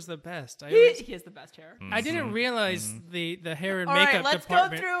hair was the best. He has the best hair. I didn't realize the hair and All makeup right, let's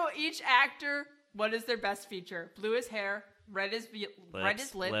department. go through each actor. What is their best feature? Blue is hair. Red is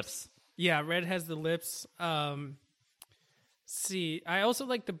lips. Yeah, red has the lips. See, I also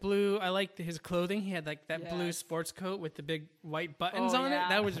like the blue. I like his clothing. He had like that blue Yes. sports coat with the big white buttons Oh, on yeah. it.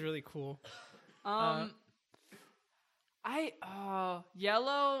 That was really cool.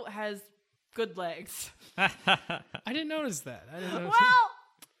 Yellow has good legs. I didn't notice that. Well,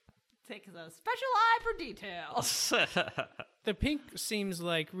 take a special eye for details. The pink seems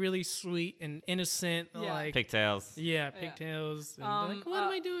like really sweet and innocent. Yeah. Like Pigtails. yeah, pigtails. And like, what am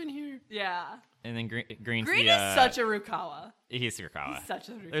I doing here? Yeah. And then Green's Green the, is such a Rukawa. he's Rukawa. He's such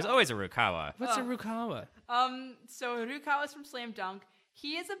a Rukawa. There's always a Rukawa. What's a Rukawa? So Rukawa is from Slam Dunk.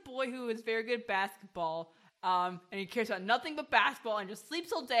 He is a boy who is very good at basketball. And he cares about nothing but basketball and just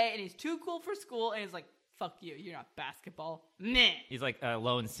sleeps all day. And he's too cool for school. And he's like, "Fuck you! You're not basketball." Meh. He's like a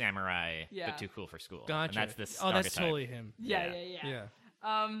lone samurai, Yeah. but too cool for school. Gotcha. And that's this. Oh, that's archetype. totally him. Yeah.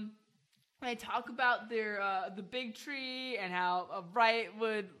 Yeah. They talk about their the big tree and how Light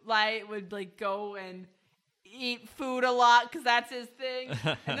would like go and eat food a lot because that's his thing.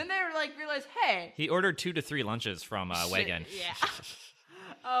 And then they were like realize, hey, He ordered 2 to 3 lunches from Wagon. yeah.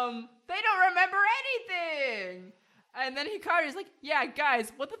 They don't remember anything. And then Hikari's like, yeah,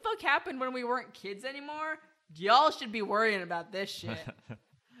 guys, what the fuck happened when we weren't kids anymore? Y'all should be worrying about this shit.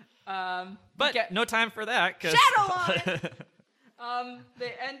 But no time for that. Shadowline!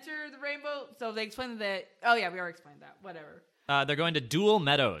 They enter the rainbow, so they explain that. Oh yeah, we already explained that. Whatever. They're going to Duel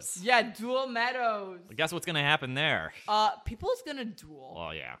Meadows. Yeah, Duel Meadows. Guess what's gonna happen there? People's gonna duel.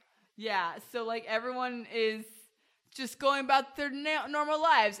 Oh yeah. Yeah, so like everyone is just going about their normal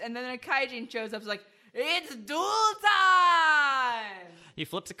lives, and then a Kaijin shows up, is like, it's duel time. He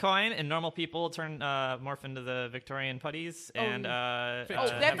flips a coin, and normal people turn morph into the Victorian putties, and they have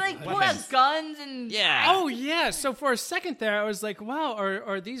have to like pull out weapons. guns and Yeah. Oh yeah. So for a second there, I was like, "Wow,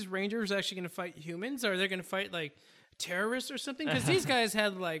 are these Rangers actually going to fight humans? Or are they going to fight like terrorists or something?" Because these guys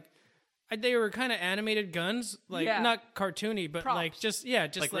had like, they were kind of animated guns, like Yeah. not cartoony, but Props. like just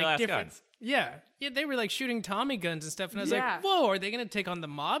Like real-ass different. guns. Yeah, they were like shooting Tommy guns and stuff, and I was Yeah. like, "Whoa, are they going to take on the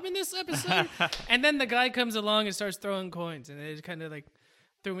mob in this episode?" And then the guy comes along and starts throwing coins, and it kind of like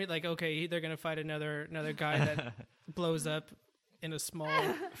threw me like, okay, they're going to fight another guy that blows up in a small.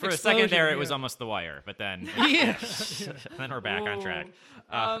 For a second there, it explosion, was yeah. almost The Wire, but then Yeah. then we're back on track.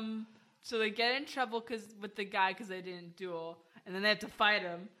 So they get in trouble with the guy because they didn't duel, and then they have to fight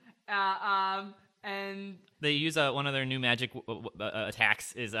him. And They use one of their new magic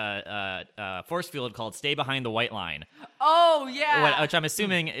attacks is a force field called Stay Behind the White Line, oh yeah, which I'm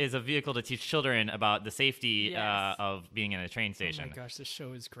assuming is a vehicle to teach children about the safety Yes. of being in a train Oh station. my gosh, this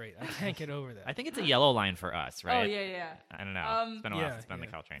show is great. I can't get over that. I think it's a yellow line for us, right? oh yeah. I don't know. It's been a while Yeah, since it's been the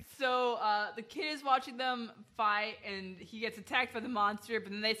yeah. Caltrain. So the kid is watching them fight, and he gets attacked by the monster, but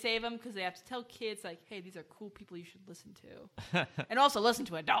then they save him because they have to tell kids, like, hey, these are cool people you should listen to. And also listen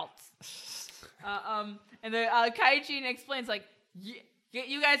to adults. And the Kaijin explains, like,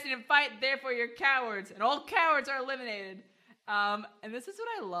 you guys didn't fight, therefore you're cowards, and all cowards are eliminated. And this is what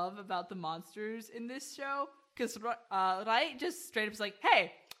I love about the monsters in this show, because Rai just straight up is like,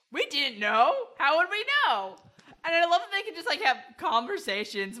 hey, we didn't know. How would we know? And I love that they can just like have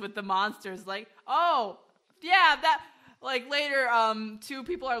conversations with the monsters, like, oh, yeah, that. Like later, two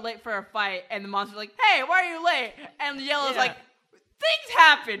people are late for a fight, and the monster's like, "Hey, why are you late?" And the yellow's Yeah. like, "Things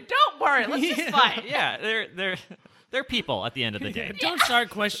happen. Don't worry. Let's just fight." Yeah, they're people at the end of the day. Don't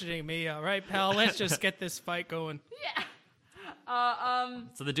start questioning me, all right, pal? Let's just get this fight going. Yeah.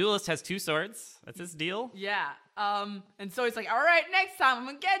 So the duelist has two swords. That's his deal. Yeah. And so he's like, "All right, next time I'm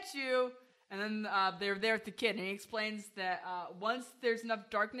gonna get you." And then they're there with the kid, and he explains that once there's enough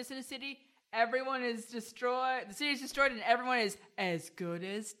darkness in a city, everyone is destroyed. The city is destroyed, and everyone is as good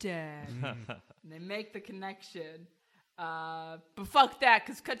as dead. And they make the connection. But fuck that,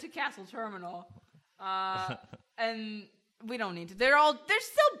 because cut to Castle Terminal. And we don't need to. They're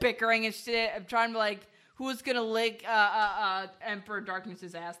still bickering and shit. I'm trying to like, who's gonna lick Emperor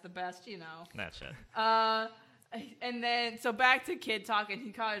Darkness's ass the best, you know. That shit. And then so back to kid talking.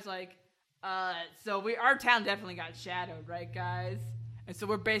 Hikari's like, so our town definitely got shadowed, right, guys? And so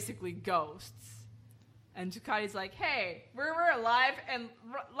we're basically ghosts. And Ducati's like, hey, we're alive, and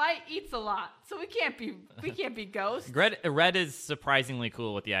light eats a lot, so we can't be ghosts. Red is surprisingly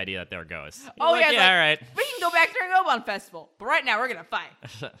cool with the idea that they're ghosts. He's Oh like, yeah, yeah, like, all right. we can go back during Oban Festival, but right now we're gonna fight.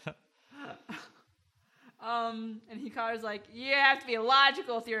 And Hikari's like, you have to be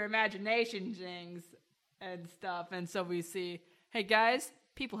logical with your imagination things and stuff. And so we see, hey guys,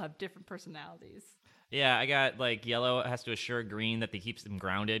 people have different personalities. Yeah, I got like yellow has to assure green that they keeps them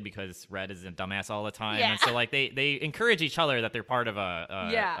grounded because red is a dumbass all the time, Yeah. and so like they encourage each other that they're part of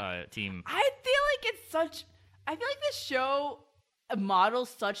a team. I feel like this show models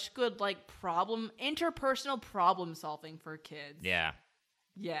such good like interpersonal problem solving for kids. Yeah,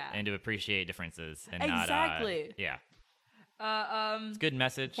 Yeah. and to appreciate differences and Exactly. not yeah, Um, it's a good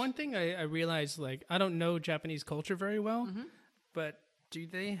message. One thing I realized, like, I don't know Japanese culture very well, but do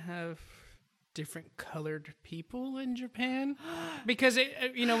they have different colored people in Japan? Because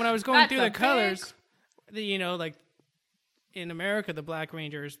when I was going That's through a the colors, like in America, the Black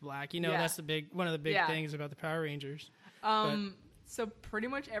Ranger is black. Yeah. That's one of the big Yeah. things about the Power Rangers. So pretty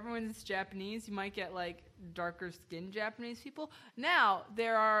much everyone's Japanese. You might get like darker skinned Japanese people. Now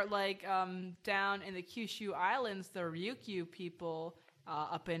there are like down in the Kyushu Islands, the Ryukyu people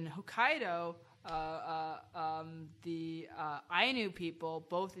up in Hokkaido, the Ainu people,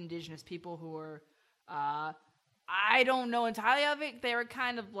 both indigenous people who were I don't know entirely of it. They were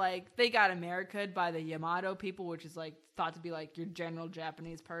kind of like they got America'd by the Yamato people, which is like thought to be like your general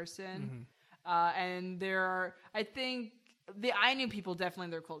Japanese person. And there are, I think. The Ainu people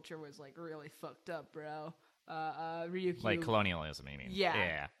definitely their culture was like really fucked up, bro. Ryukyu. Like colonialism, you mean?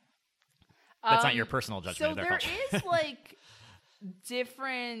 Yeah. That's not your personal judgment So of their there culture. is like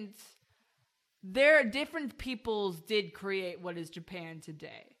different there different peoples did create what is Japan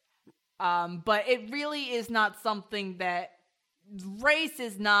today. But it really is not something that race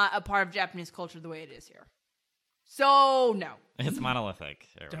is not a part of Japanese culture the way it is here. So no, It's monolithic.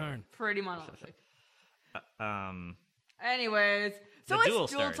 Darn. pretty monolithic. Um, Anyways, so The it's duel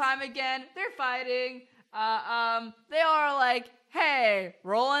duel starts. time again. They're fighting. They are like, hey,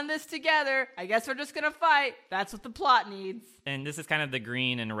 rolling this together. I guess we're just gonna fight. That's what the plot needs. and this is kind of the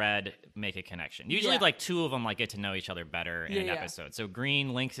green and red make a connection. Usually, Yeah. like two of them like get to know each other better in Yeah, an yeah. episode. So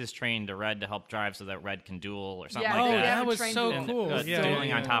green links his train to red to help drive, so that red can duel or something Yeah, like Oh, they that. have that a was train so duel. cool. Yeah, dueling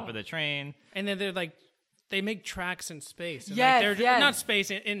yeah, on yeah. top of the train. And then they're like, they make tracks in space. And Yes, like they're yes. not space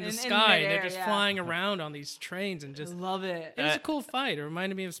in the In sky. midair, They're just yeah. flying around on these trains and I just. love it. It was a cool fight. It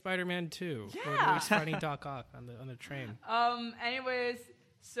reminded me of Spider-Man 2, where Yeah. he was fighting Doc Ock on the train. Anyways,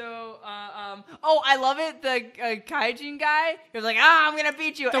 so, oh, I love it. The Kaijin guy, he was like, I'm gonna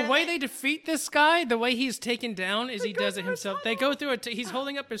beat you. The And way they defeat this guy, the way he's taken down, is he go does it through a himself. They go through he's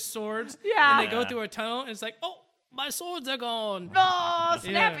holding up his swords. Yeah. And they go Yeah. through a tunnel, and it's like, oh, my swords are gone. Oh,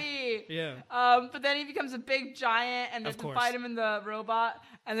 snappy. Yeah. But then he becomes a big giant, and they Of have to course. fight him in the robot.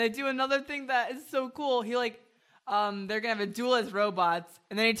 And they do another thing that is so cool. He they're gonna have a duel as robots,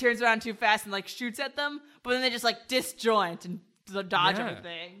 and then he turns around too fast and like shoots at them, but then they just like disjoint and dodge Yeah.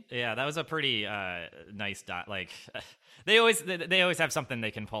 everything. Yeah, that was a pretty nice dot. Like they always have something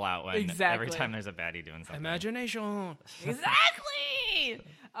they can pull out when every Exactly. time there's a baddie doing something. Imagination. Exactly.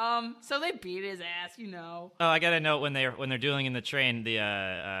 So they beat his ass, you know. Oh, I got a note when they're dueling in the train.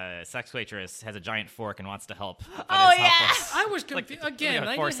 The sex waitress has a giant fork and wants to help. But Oh, is yeah! helpless. I was Like, confused. like Again, a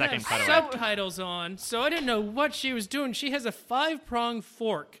I 4-second didn't have cutaway. subtitles on, so I didn't know what she was doing. She has a 5-pronged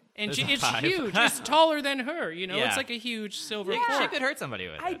fork, and There's it's 5. huge. It's taller than her. You know, Yeah. it's like a huge silver Yeah. She fork. could hurt somebody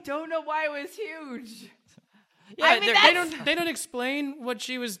with I it. don't know why it was huge. Yeah, I mean, they're- that's- They don't explain what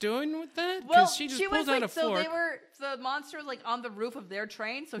she was doing with that, Well, because she just was pulls out like, a so fork. the monster was like on the roof of their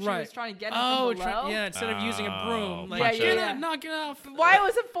train, so she Right. was trying to get him Oh, from below. yeah. Instead of using a broom, like punch it. get it, knock it off. Why it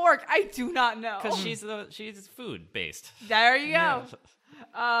was a fork? I do not know. Because she's food based. There you Yeah.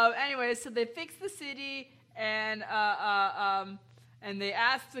 go. Anyway, so they fix the city, and they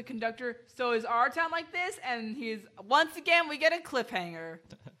ask the conductor, "So is our town like this?" And once again we get a cliffhanger,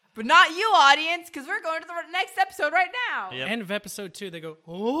 but not you, audience, because we're going to the next episode right now. Yep. End of episode 2, they go,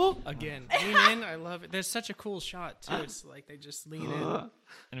 oh, again. Lean in. I love it. There's such a cool shot, too. It's like they just lean in.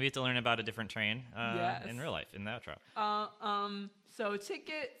 And we have to learn about a different train Yes. in real life in the outro. So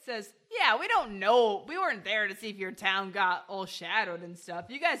Ticket says, yeah, we don't know. We weren't there to see if your town got all shadowed and stuff.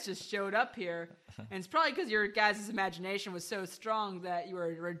 You guys just showed up here. And it's probably because your guys' imagination was so strong that you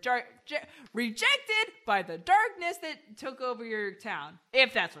were rejected by the darkness that took over your town.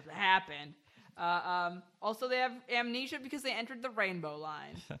 If that's what happened. Also, they have amnesia because they entered the rainbow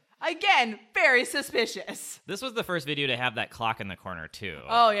line. Again, very suspicious. This was the first video to have that clock in the corner too.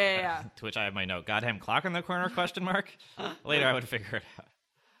 Oh, yeah. To which I have my note: "Goddamn clock in the corner?" Question mark. Later, I would figure it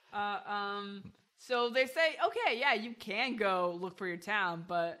out. So they say, okay, yeah, you can go look for your town,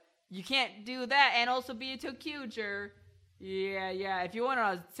 but you can't do that and also be a Tokyuger. Yeah. If you want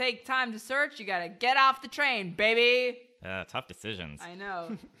to take time to search, you gotta get off the train, baby. Tough decisions. I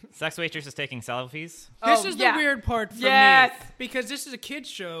know. Sex waitress is taking selfies. This Oh, is yeah. the weird part for Yes. me. Because this is a kid's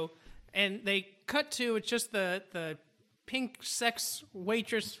show, and they cut to, it's just the pink sex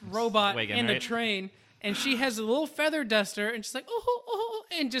waitress robot Wiggin, in the right? train, and she has a little feather duster, and she's like, oh,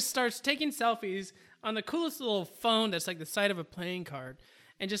 and just starts taking selfies on the coolest little phone that's like the side of a playing card.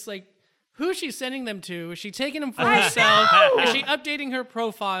 And just like, who's she sending them to? Is she taking them for herself? know! Is she updating her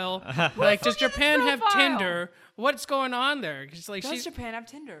profile? Like, does Japan have profile? Tinder? What's going on there? 'Cause, like, Does she's, Japan have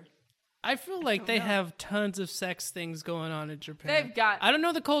Tinder? I feel like they know. have tons of sex things going on in Japan. They've got- I don't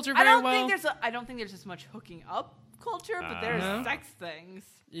know the culture I very don't well. think there's as much hooking up culture, but there's No? sex things.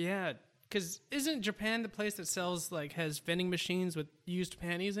 Yeah, because isn't Japan the place that sells has vending machines with used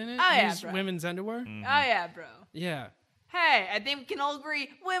panties in it? Oh, yeah, used bro. women's underwear. Oh yeah, bro. Yeah, Hey, I think we can all agree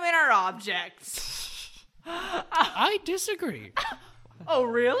women are objects. I disagree. Oh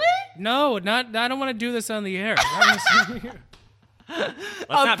really? No, not. I don't want to do this on the air. Let's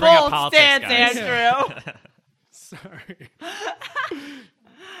A not bring up bold politics, stance, guys. Andrew. Sorry.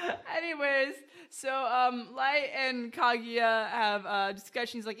 Anyways, so Light and Kaguya have a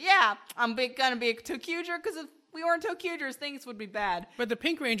discussion. He's like, "Yeah, I'm gonna be a Tokyuger because if we weren't Tokyugers, things would be bad." But the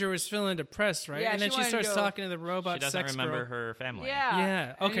Pink Ranger was feeling depressed, right? Yeah, and then she she wanted starts to go- talking to the robot She doesn't sex remember girl. her family. Yeah.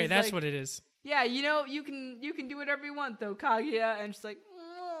 Yeah. And Okay, he's that's like, what it is. Yeah, you can do whatever you want though, Kaguya. And she's like,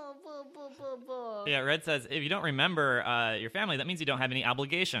 blah, blah, blah, blah. Yeah, Red says, if you don't remember your family, that means you don't have any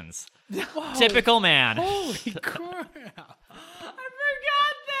obligations. Typical man. Holy crap! I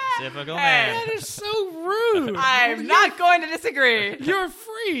forgot that. Typical Hey. man. That is so rude. I'm not going to disagree. You're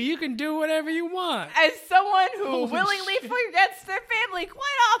free. You can do whatever you want. As someone who Holy willingly shit. forgets their family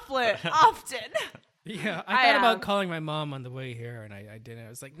quite often. Yeah, I I thought am. about calling my mom on the way here, and I didn't. I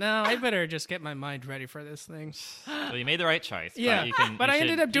was like, no, I better just get my mind ready for this thing. Well, you made the right choice. Yeah, but, you can, but you I should-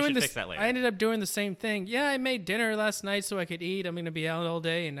 ended up you doing should this. Fix that later. I ended up doing the same thing. Yeah, I made dinner last night so I could eat. I'm going to be out all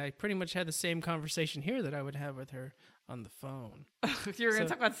day, and I pretty much had the same conversation here that I would have with her on the phone. You were going to So-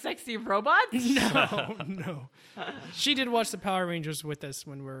 talk about sexy robots? No, no. She did watch the Power Rangers with us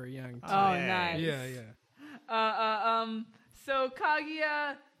when we were young. Too. Oh, yeah. nice. Yeah. So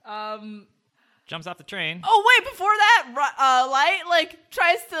Kaguya, Jumps off the train. oh wait, before that, Light like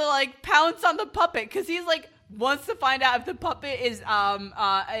tries to like pounce on the puppet because he's like wants to find out if the puppet is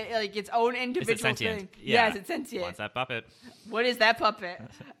like its own Is individual it sentient? thing. Yeah. Yes, it's sentient. Wants that puppet. What is that puppet?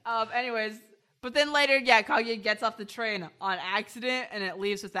 Anyways, but then later, yeah, Kaguya gets off the train on accident and it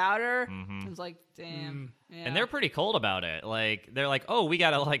leaves without her. I was like, damn. Yeah. And they're pretty cold about it. Like they're like, "Oh, we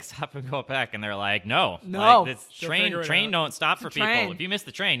gotta like stop and go back," and they're like, "No, No. Like, this She'll train figure it out. don't stop for It's a train. people. If you miss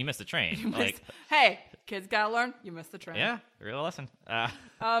the train, you miss the train." Like, hey, kids gotta learn. You missed the train. yeah, real lesson.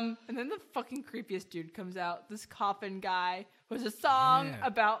 And then the fucking creepiest dude comes out. This coffin guy who has a song Yeah.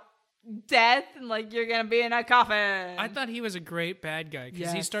 about death and like you're gonna be in a coffin. I thought he was a great bad guy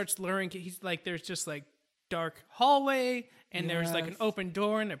because he Yes. starts luring. He's like, there's just like dark hallway, and there's like an Yes. open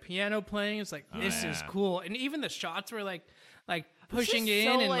door and a piano playing. It's like this is yeah. cool, and even the shots were like It's pushing just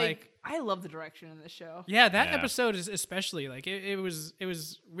in so, and like I love the direction in this show. yeah, that Yeah. episode is especially like it was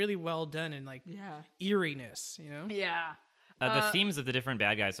really well done and like Yeah. eeriness, you know. Yeah. The themes of the different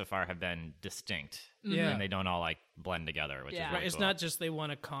bad guys so far have been distinct. Yeah. And they don't all like blend together, which Yeah. is Right, really It's cool. not just they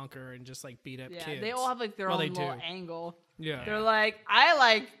want to conquer and just like beat up Yeah. kids. They all have like their Well, own they little do. angle. Yeah. They're like, I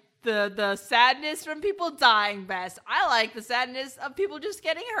like the sadness from people dying best. I like the sadness of people just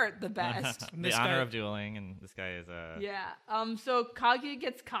getting hurt the best. the This honor guy- of dueling, and this guy is Yeah. So Kaguya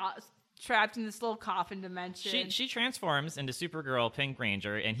gets trapped in this little coffin dimension. She transforms into Supergirl Pink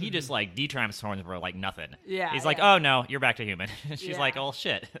Ranger, and he just like de-transforms for like nothing. Yeah, he's like, yeah. "Oh no, you're back to human." She's Yeah. like, "Oh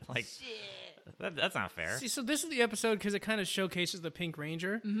shit!" like Shit. that's not fair. See, so this is the episode because it kind of showcases the Pink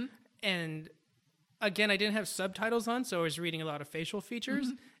Ranger, Mm-hmm. and again, I didn't have subtitles on, so I was reading a lot of facial features,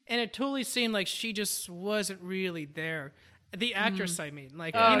 Mm-hmm. and it totally seemed like she just wasn't really there. The actress, I mean,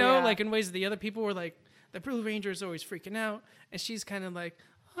 like Oh, you know, yeah. like in ways that the other people were like, the Blue Ranger is always freaking out, and she's kind of like,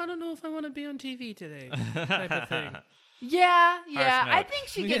 I don't know if I want to be on TV today, type of thing. Yeah, yeah. I note. think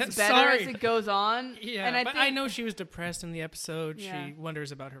she Yeah, gets better sorry. as it goes on. Yeah, and I but think, I know she was depressed in the episode. Yeah. She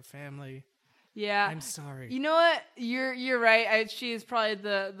wonders about her family. Yeah. I'm sorry. You know what? You're right. She is probably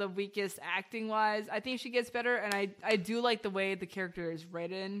the weakest acting wise. I think she gets better, and I do like the way the character is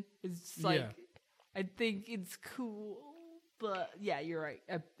written. It's like I think it's cool, but yeah, you're right.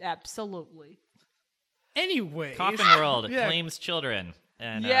 Absolutely. Anyway, Coffin World Yeah. claims children,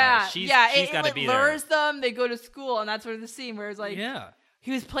 and Yeah, she's it got to like be lures there. them. They go to school, and that's where the scene where it's like yeah.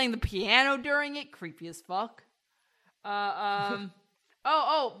 he was playing the piano during it. Creepy as fuck.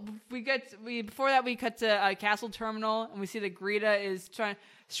 Before that we cut to Castle Terminal, and we see that Greta is trying.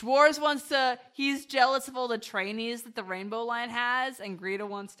 Schwartz wants to. He's jealous of all the trainees that the Rainbow Line has, and Greta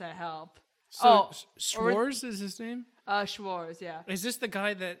wants to help. So Schwartz is his name? Schwartz, yeah. Is this the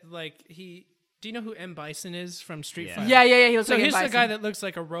guy that like he? Do you know who M Bison is from Street Yeah. Fighter? Yeah. He looks So like he's M. the guy Bison. that looks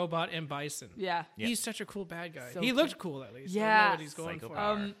like a robot M Bison. Yeah. He's such a cool bad guy. So he cool. looked cool at least. I don't Yeah. know what he's going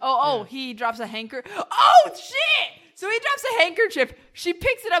Psychopath. for. He drops a handkerchief. Oh shit! So he drops a handkerchief. She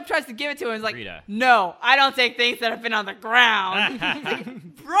picks it up, tries to give it to him. And is like, Rita. no, I don't take things that have been on the ground. He's like,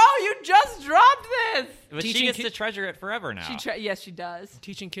 bro, you just dropped this. But she Teaching gets ki- to treasure it forever now. Yes, she does.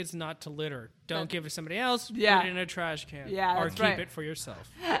 Teaching kids not to litter. Don't give it to somebody else. Yeah. Put it in a trash can. Yeah, or that's keep right. it for yourself.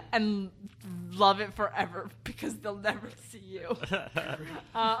 And love it forever because they'll never see you.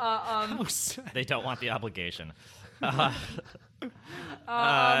 Oh, sad. They don't want the obligation.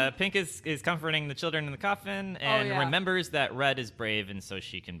 Pink is comforting the children in the coffin and yeah. remembers that Red is brave, and so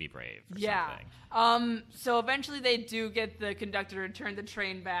she can be brave. Or Yeah. something. So eventually they do get the conductor to turn the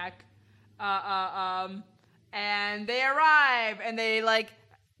train back. And they arrive and they like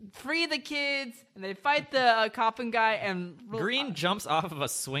free the kids and they fight the coffin guy and Green jumps off of a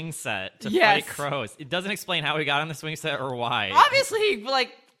swing set to Yes. fight crows. It doesn't explain how he got on the swing set or why. obviously he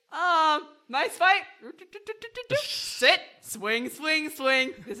like nice fight. Sit, swing.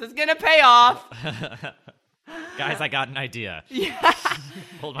 This is gonna pay off. Guys, I got an idea. Yeah.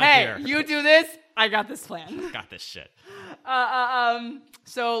 Hold my Hey, beer. you do this. I got this plan. got this shit.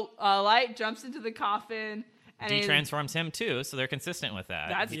 So Light jumps into the coffin and he's- De-transforms him too, so they're consistent with that.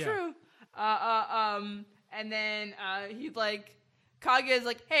 That's Yeah. true. And then he like Kaguya is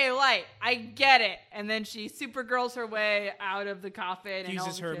like, "Hey, Light, I get it," and then she Supergirls her way out of the coffin. And all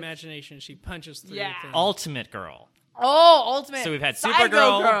Uses the her kids- imagination. She punches through Yeah. the thing. Ultimate Girl. Oh, Ultimate. So we've had Psycho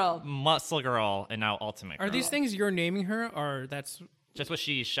Supergirl, Girl. Muscle Girl, and now Ultimate Girl. Are these things you're naming her, or that's? Just what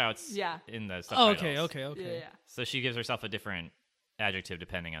she shouts Yeah. in the Oh, subtitles. okay. Yeah. So she gives herself a different adjective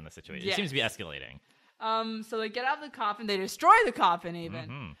depending on the situation. Yes. It seems to be escalating. So they get out of the coffin. They destroy the coffin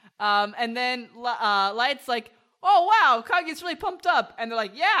even. And then Light's like, "Oh wow, Kaguya's really pumped up," and they're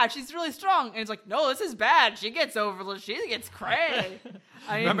like, "Yeah, she's really strong." And it's like, "No, this is bad. She gets cray."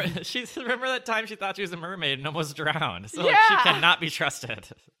 I mean, Remember that time she thought she was a mermaid and almost drowned. So Yeah. she cannot be trusted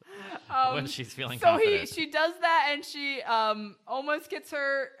when she's feeling so confident. she does that, and she almost gets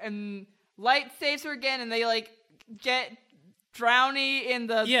her, and Light saves her again, and they like get Drowny in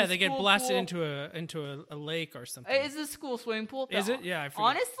the Yeah, the they get school blasted pool. into a lake or something. It's a school swimming pool. Is it? Yeah, I forget.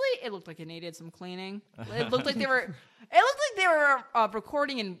 Honestly, it looked like it needed some cleaning. It looked like they were. It looked like they were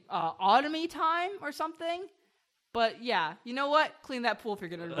recording in autumny time or something. But yeah, you know what? Clean that pool if you're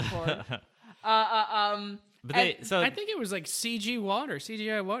gonna record. But they, and- so I think it was like CGI water.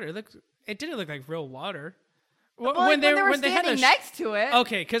 It didn't look like real water. Well, like, when they were standing next to it.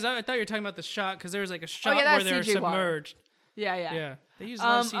 Okay, because I thought you were talking about the shot, because there was like a shot yeah, where that's they were CG water. submerged. Yeah, yeah. Yeah, they used a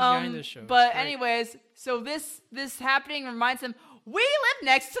lot of CGI in this show. But It's great. anyways, so this happening reminds them we live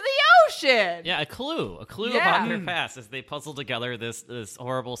next to the ocean. yeah, a clue Yeah. about their past as they puzzle together this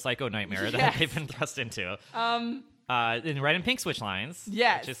horrible psycho nightmare that Yes. they've been thrust into. In red and pink switch lines.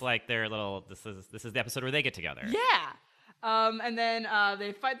 Yes. which is like their little. This is the episode where they get together. Yeah. And then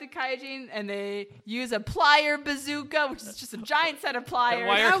they fight the kaijin, and they use a plier bazooka, which is just a giant set of pliers.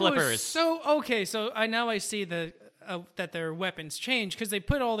 wire That clippers. was so okay. So I see that their weapons change because they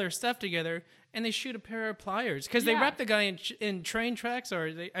put all their stuff together and they shoot a pair of pliers because they Yeah. wrap the guy in train tracks,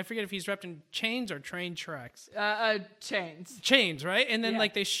 or I forget if he's wrapped in chains or train tracks. Chains. Chains, right? And then Yeah.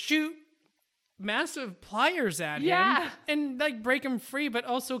 like they shoot massive pliers at Yeah. him and like break him free, but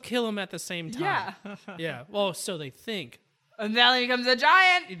also kill him at the same time. Yeah. Yeah. Well, so they think. And now he becomes a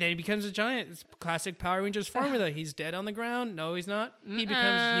giant. Then he becomes a giant. It's classic Power Rangers formula. He's dead on the ground. No, he's not. He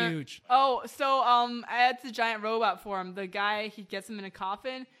becomes huge. Oh, so it's a giant robot form. The guy, he gets him in a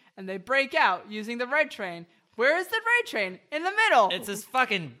coffin, and they break out using the red train. Where is the red train? In the middle. It's his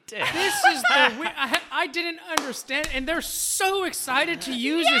fucking dick. This is the I didn't understand, and they're so excited to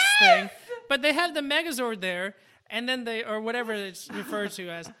use this thing, but they have the Megazord there, and then or whatever it's referred to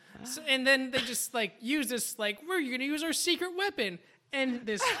as, and then they just like use this like we're gonna use our secret weapon, and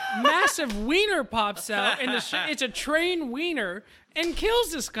this massive wiener pops out, and it's a train wiener and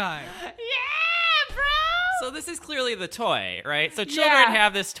kills this guy. Yeah, bro. So this is clearly the toy, right? So children Yeah.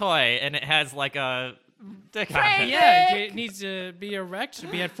 have this toy, and it has like a dick on Train. it. Yeah, it needs to be erect to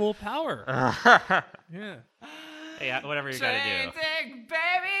be at full power. Yeah. Yeah, whatever you gotta Train do. dick,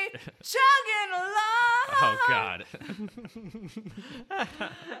 baby, chugging along. Oh God.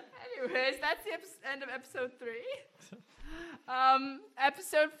 Anyways, that's the end of episode 3.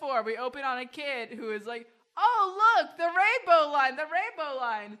 Episode 4, we open on a kid who is like, "Oh, look, the rainbow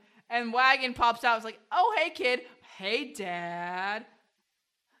line." And Wagon pops out. It's like, "Oh, hey, kid. Hey, Dad."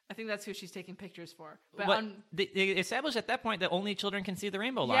 I think that's who she's taking pictures for. But What, they established at that point that only children can see the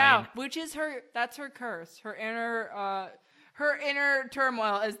rainbow line. yeah, which is that's her curse. Her inner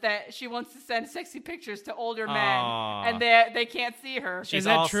turmoil is that she wants to send sexy pictures to older men, Aw. and they can't see her. She's Is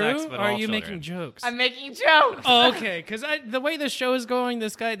that all true? sex, but or are all you children. making jokes? I'm making jokes. Oh, okay, because the way the show is going,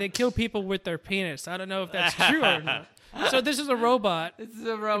 they kill people with their penis. I don't know if that's true or not. So this is a robot This is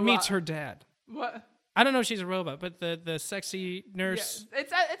a robot. meets her dad. What? I don't know if she's a robot, but the sexy nurse, Yeah,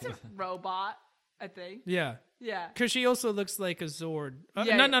 it's a robot, I think. yeah. Yeah. Because she also looks like a Zord.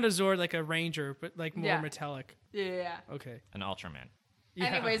 Yeah, Not a Zord, like a Ranger, but like more Yeah. metallic. Yeah. Okay. An Ultraman. Yeah.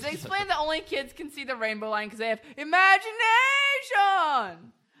 Anyways, they explain that only kids can see the rainbow line because they have imagination.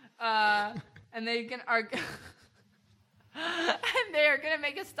 And they are gonna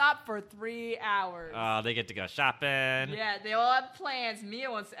make a stop for 3 hours. They get to go shopping. Yeah, they all have plans.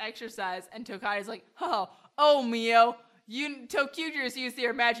 Mio wants to exercise, and Tokai's like, "Oh, Mio, you Tokyugers use their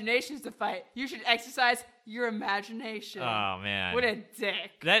imaginations to fight. You should exercise your imagination." Oh man. What a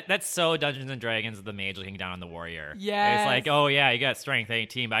dick. That's so Dungeons and Dragons, the mage looking down on the warrior. Yes. It's like, oh yeah, you got strength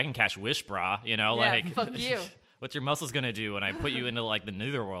 18, but I can catch wish bra, you know, Yeah, like fuck you. What's your muscles gonna do when I put you into like the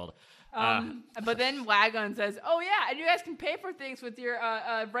netherworld? But then Wagon says, "Oh yeah, and you guys can pay for things with your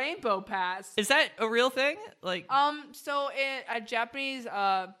rainbow pass." Is that a real thing? Like So at Japanese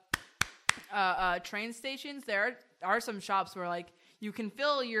train stations, there are some shops where like you can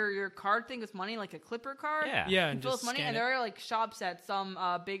fill your card thing with money, like a Clipper card. Yeah. Yeah, You and fill just with money, scan and it. there are like shops at some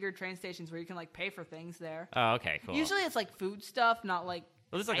bigger train stations where you can like pay for things there. Oh, okay, cool. Usually it's like food stuff, not like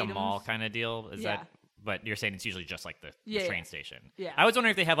well, this is like items. a mall kind of deal. Is Yeah. that? But you're saying it's usually just like the Yeah, train yeah. station. Yeah. I was wondering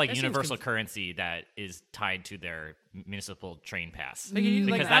if they have like That seems universal currency that is tied to their municipal train pass. They could use,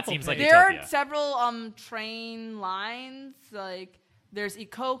 like, because that Apple seems Pay. like There Utopia. are several train lines. Like there's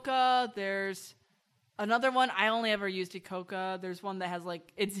Icoca. There's another one. I only ever used Icoca. There's one that has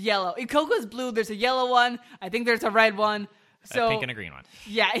like it's yellow. Icoca's blue. There's a yellow one. I think there's a red one. So a pink and a green one.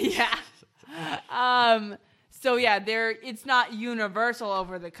 yeah, yeah. So yeah, it's not universal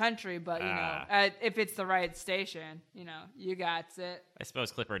over the country, but if it's the right station, you got it. I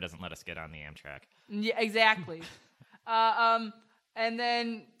suppose Clipper doesn't let us get on the Amtrak. Yeah, exactly. And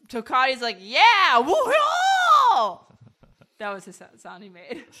then Tokati's like, yeah, woohoo! That was the sound he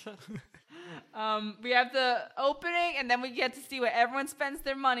made. We have the opening, and then we get to see what everyone spends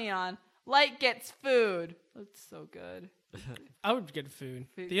their money on. Light gets food. That's so good. I would get food.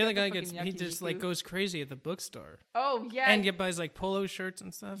 Food. The other Get the guy gets, fucking he just like yakiniku. goes crazy at the bookstore Oh yeah, and buys like polo shirts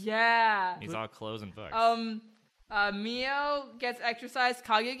and stuff. yeah. He's all clothes and books. Mio gets exercise.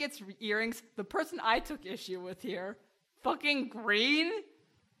 Kaguya gets earrings. The person I took issue with here, fucking Green.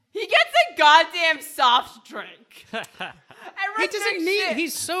 He gets a goddamn soft drink. He doesn't need. Shit.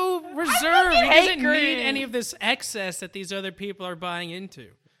 He's so reserved. fucking He hate doesn't Green. need any of this excess that these other people are buying into.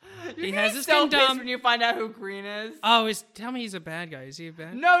 You're He gonna has be his so pissed condom. when you find out who Green is. Oh, tell me he's a bad guy. Is he a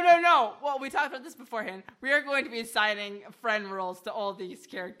bad? No. Well, we talked about this beforehand. We are going to be assigning friend roles to all these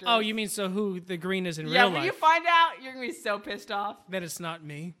characters. Oh, you mean so who the Green is in yeah? real When you life? find out, you're gonna be so pissed off. That it's not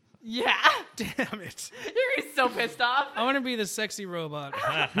me. Yeah, Damn it! you're gonna be so pissed off. I want to be the sexy robot.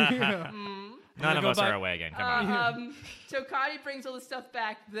 None of go us are back- away again. Come on. Tokati brings all the stuff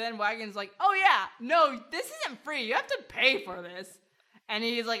back. Then Wagon's like, "Oh yeah, no, this isn't free. You have to pay for this." And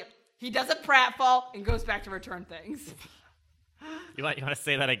he's like, he does a pratfall and goes back to return things. You want to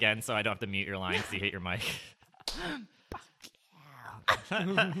say that again so I don't have to mute your line because you hit your mic? All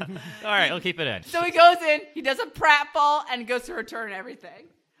right, we'll keep it in. So he goes in, he does a pratfall, and goes to return everything.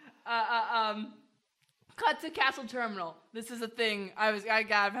 Cut to Castle Terminal. This is a thing I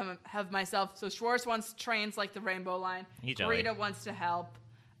gotta have myself. So Schwartz wants trains like the Rainbow Line. He jelly. Rita wants to help.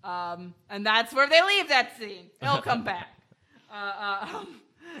 And that's where they leave that scene. It'll come back.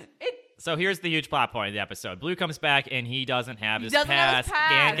 So here's the huge plot point of the episode. Blue comes back and he doesn't have his doesn't have pass. his pass.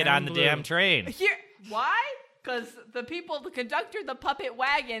 Can't get on Damn the Blue. damn train. Here, why? Because the conductor, the puppet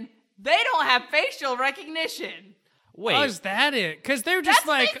wagon, they don't have facial recognition. Wait, Oh, is that it? Because they're just That's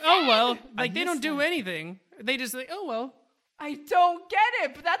what like, they oh said. well, I like they don't missed do that. anything. They just like, oh well. I don't get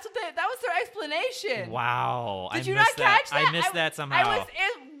it, but that was their explanation. wow. Did I you missed not catch that? I missed that somehow. I was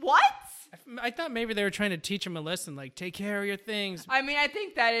what? I thought maybe they were trying to teach him a lesson, like take care of your things. I mean, I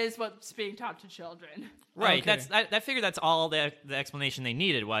think that is what's being taught to children. Right. Okay. I figured that's all the explanation they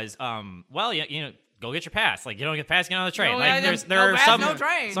needed was, well, you know, go get your pass. Like you don't get pass, get on the train. No, Like no, there no are pass, some no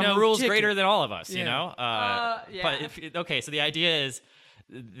train. some No rules ticket. greater than all of us. You Yeah. know. Yeah. But okay, so the idea is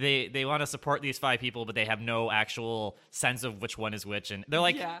they want to support these 5 people, but they have no actual sense of which one is which, and they're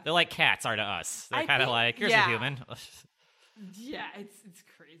like cats are to us. They're I kind of think- like here's yeah. a human. Yeah, it's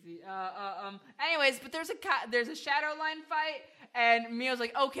crazy. Anyways, but there's a shadow line fight, and Mio's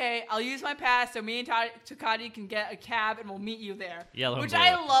like, okay, I'll use my pass so me and Tokati can get a cab, and we'll meet you there. Yellow and Which blue.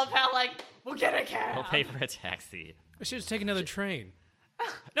 I love how like we'll get a cab. We'll pay for a taxi. I should just take another train.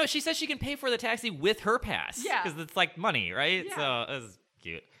 No, she says she can pay for the taxi with her pass. Yeah. Because it's like money, right? Yeah. So it's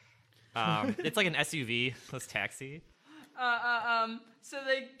cute. It's like an SUV, this taxi. So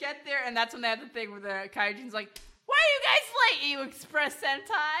they get there, and that's when they have the thing where the Kaijin's like, "Why are you guys late, you Express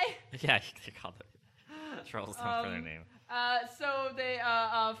Sentai?" Yeah, they call it trolls for their name. So they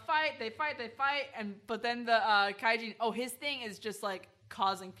fight, but then the Kaijin, his thing is just like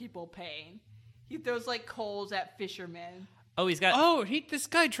causing people pain. He throws like coals at fishermen. Oh, he's got. Oh, this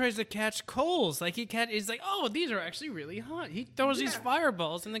guy tries to catch coals. Like he's like, oh, these are actually really hot. He throws these Yeah.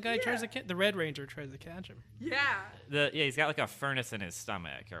 fireballs, and the guy tries Yeah. to the Red Ranger tries to catch him. Yeah. He's got like a furnace in his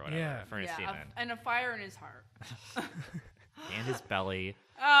stomach or whatever. Yeah. A furnace Yeah, demon. and a fire in his heart. And his belly.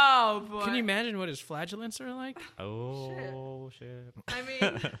 Oh boy. Can you imagine what his flagellants are like? Oh, shit. I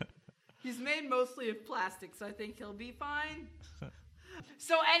mean, he's made mostly of plastic, so I think he'll be fine.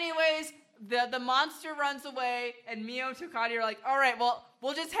 So, anyways, the monster runs away, and Mio and Tokati are like, all right, well,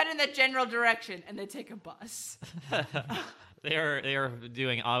 we'll just head in that general direction, and they take a bus. They are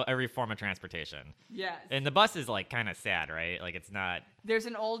doing every form of transportation. Yes. And the bus is like kind of sad, right? Like it's not. There's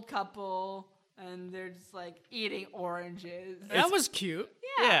an old couple, and they're just like eating oranges. That was cute.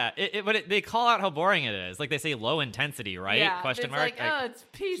 Yeah, they call out how boring it is. Like they say low intensity, right? Yeah, Question it's mark. like, oh, it's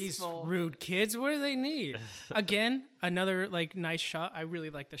These peaceful. rude kids, what do they need? Again, another like nice shot. I really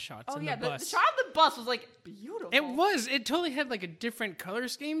like the shots Oh in yeah, the bus. the shot of the bus was like beautiful. It was. It totally had like a different color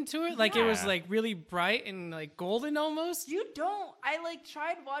scheme to it. Like it was Yeah. like really bright and like golden almost. You don't. I like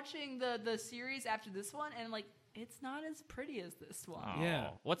tried watching the series after this one, and like it's not as pretty as this one. Oh. Yeah.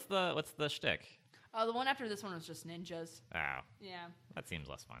 What's the shtick? The one after this one was just ninjas. Oh, Yeah, that seems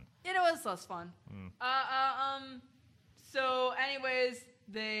less fun. it was less fun. So, anyways,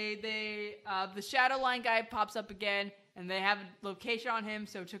 the Shadowline guy pops up again, and they have a location on him.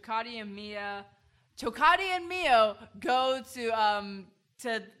 So Chokati and Mio go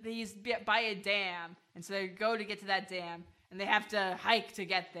to these by a dam, and so they go to get to that dam, and they have to hike to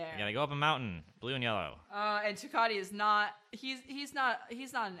get there. You gotta go up a mountain, blue and yellow. And Chokati is not. He's not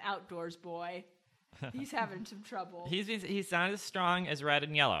an outdoors boy. He's having some trouble. He's not as strong as red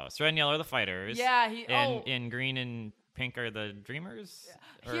and yellow. So red and yellow are the fighters. Yeah, and green and pink are the dreamers.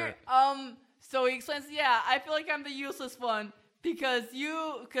 Or- Here, so he explains, I feel like I'm the useless one because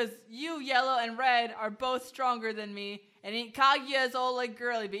you yellow and red are both stronger than me, and Kaguya is all like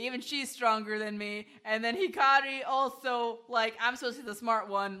girly, but even she's stronger than me. And then Hikari also, like, I'm supposed to be the smart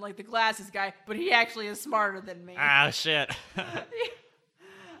one, like the glasses guy, but he actually is smarter than me. Ah, shit.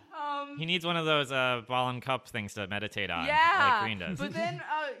 He needs one of those ball and cup things to meditate on, like green does. But then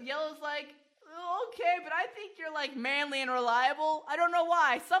yellow's like, okay, but I think you're like manly and reliable. I don't know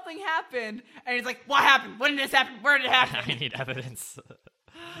why. Something happened. And he's like, what happened? When did this happen? Where did it happen? I need evidence.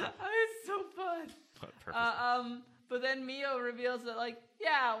 It's so fun. What purpose? But then Mio reveals that, like,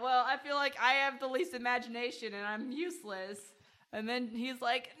 well, I feel like I have the least imagination and I'm useless. And then he's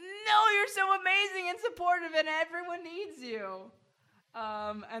like, no, you're so amazing and supportive and everyone needs you.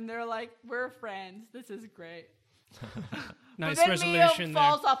 And they're like, we're friends. This is great. Nice but then resolution Mio there.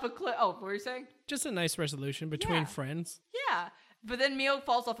 falls off a cliff. Oh, what were you saying? Just a nice resolution between Yeah. friends. Yeah. But then Mio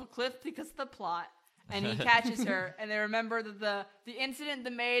falls off a cliff because of the plot. And he catches her, and they remember that the incident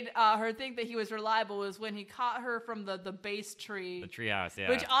that made her think that he was reliable was when he caught her from the base tree. The treehouse, yeah.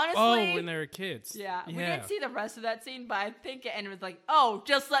 Which Oh, honestly, when they were kids. yeah, we didn't see the rest of that scene, but I think it ended with like, oh,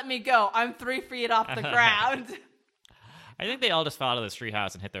 just let me go. I'm 3 feet off the ground. I think they all just fell out of this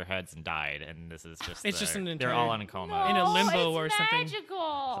treehouse and hit their heads and died, and this is just It's just an they're all entire- in a coma. In a limbo it's or something.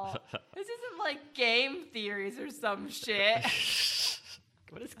 Magical. This isn't like game theories or some shit.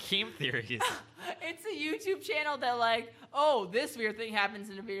 What is game theories? It's a YouTube channel that like, oh, this weird thing happens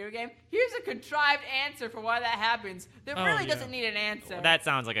in a video game. Here's a contrived answer for why that happens. That Oh, really yeah. doesn't need an answer. That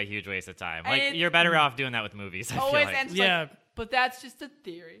sounds like a huge waste of time. And Like it- you're better off doing that with movies. I feel always like. ends Yeah. like, but that's just a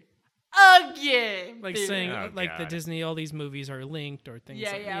theory. A game Like theory. saying, Oh, like the God. Disney, all these movies are linked or things.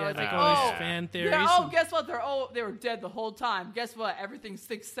 Yeah, like, yeah, it's like like, all oh, these fan theories. Oh, guess what? They were dead the whole time. Guess what? Everything's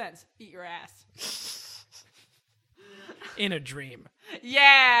Sixth Sense. Eat your ass. in a dream.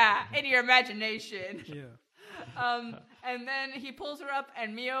 Yeah, in your imagination. Yeah. And then he pulls her up,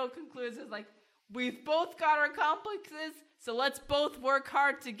 and Mio concludes as like, "We've both got our complexes, so let's both work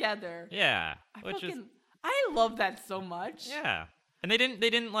hard together." Yeah, which is I love that so much. yeah, and they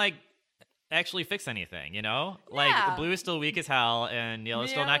didn't like actually fix anything. You know, Yeah. like Blue is still weak as hell, and Yellow's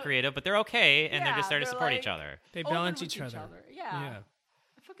still not Mio- creative, but they're okay, and they're Yeah, just there to they're support like- each other. They Open balance with each other. Yeah. Yeah.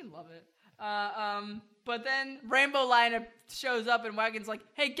 I fucking love it. But then Rainbow Lineup shows up and Wagon's like,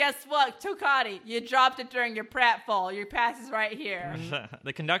 hey, guess what? Tokati, you dropped it during your pratfall. Your pass is right here.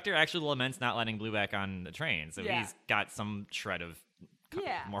 The conductor actually laments not letting Blue back on the train, so Yeah. he's got some shred of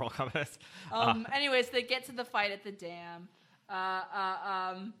Yeah. moral compass. Anyways, they get to the fight at the dam.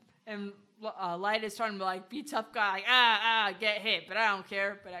 And Light is trying to like be a tough guy, like, get hit, but I don't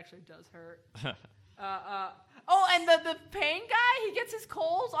care, but actually it does hurt. Oh, and the pain guy, he gets his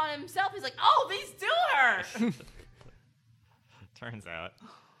coals on himself. He's like, oh, these do hurt. Turns out.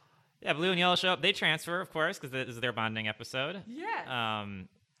 Yeah, Blue and Yellow show up. They transfer, of course, because this is their bonding episode. Yeah.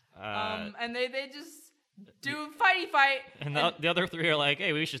 And they just do fight. And the other three are like,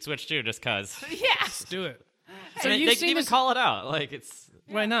 hey, we should switch too, just cuz. Yeah. Let's do it. So So they you've can seen even this? call it out. Like, it's...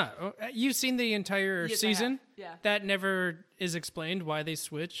 Why not? Oh, you've seen the entire Yes, I have. season. Yeah. That never is explained why they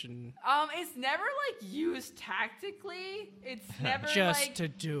switch and It's never like used tactically. It's never just like to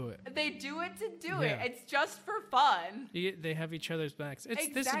do it. they do it to do it. Yeah. It's just for fun. They have each other's backs. This is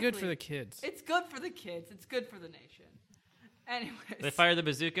good Exactly. for the kids. It's good for the kids. It's good for the nation. Anyways, They fire the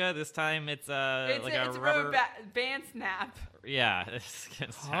bazooka. This time it's it's a a rubber... band snap. Yeah.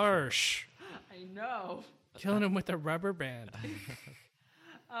 It's Harsh. I know. Killing him with a rubber band.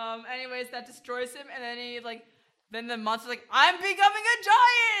 Anyways, that destroys him, and then he like Then the monster's like, I'm becoming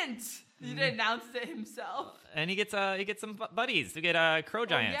a giant! He announced it himself. And he gets some buddies to get crow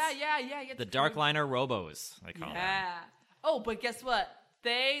giants. Yeah. He gets The Darkliner Robos, they call them. Yeah. Oh, but guess what?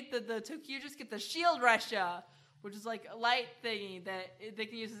 The two Kyujus get the shield Resha, which is like a light thingy that they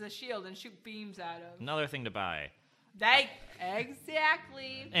can use as a shield and shoot beams out of. Another thing to buy.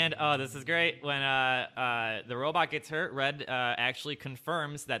 Exactly. And this is great. When the robot gets hurt, Red actually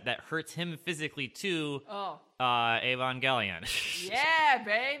confirms that hurts him physically too. Oh. Evangelion. Yeah,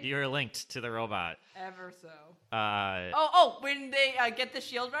 babe. You're linked to the robot. Ever so. When they get the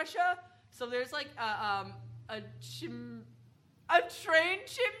shield Resha, so there's like a train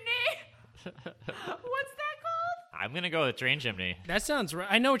chimney. What's that called? I'm gonna go with train chimney. That sounds right.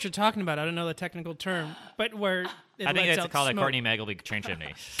 I know what you're talking about. I don't know the technical term, but where it I think lets it's out called a smoke. Courtney Magleby train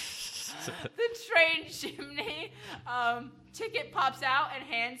chimney. The train chimney. Ticket pops out and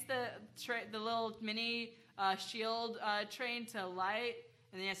hands the little mini shield train to Light,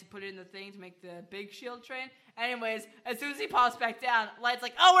 and then he has to put it in the thing to make the big shield train. Anyways, as soon as he pops back down, Light's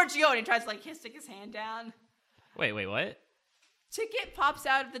like, "Oh, where'd you go?" And he tries to like stick his hand down. Wait, what? Ticket pops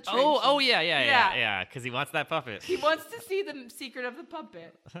out of the train. Oh, chimney. yeah, because he wants that puppet. He wants to see the secret of the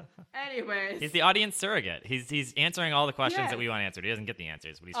puppet. Anyways. He's the audience surrogate. He's answering all the questions Yes. that we want answered. He doesn't get the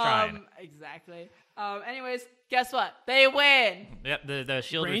answers, but he's trying. Exactly. Anyways, guess what? They win. Yep, the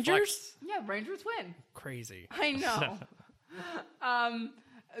shield Rangers? reflects. Yeah, Rangers win. Crazy. I know. And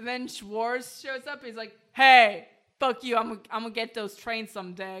then Schwartz shows up. He's like, "Hey, fuck you. I'm gonna get those trains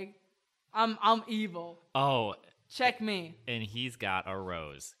someday. I'm evil. Oh, Check me." and he's got a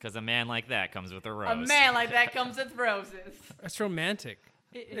rose, because a man like that comes with a rose. A man like that comes with roses. That's romantic.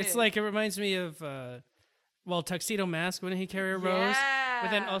 It's It's like, it reminds me of, Tuxedo Mask, wouldn't he carry a rose? But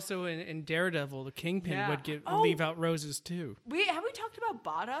then Yeah. also in Daredevil, the Kingpin Yeah. would Oh. leave out roses too. have we talked about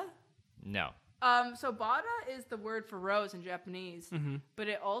Bada? No. So Bada is the word for rose in Japanese, but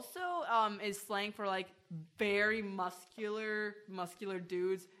it also is slang for like very muscular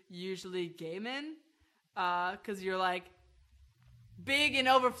dudes, usually gay men, because you're like big and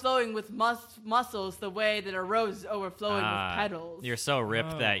overflowing with muscles, the way that a rose is overflowing with petals. You're so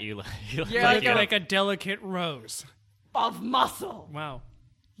ripped that you You're Like, like like a delicate rose. of muscle. Wow.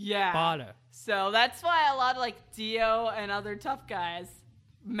 Yeah. Bada. So that's why a lot of like Dio and other tough guys,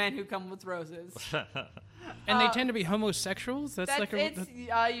 men who come with roses. And they tend to be homosexuals? That's like It's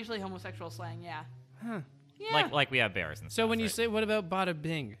usually homosexual slang. Yeah. Huh. Yeah. like we have bears and stuff. So when you right? say, what about Bada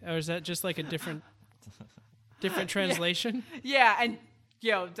Bing? Or is that just like a different translation? Yeah, and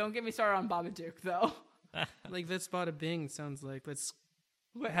don't get me started on Babadook though. Like, this Bada Bing sounds like, let's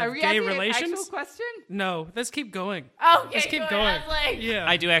Wait, have are we gay asking relations? an actual question? No, let's keep going. Okay, Let's keep good. going. I was like, Yeah.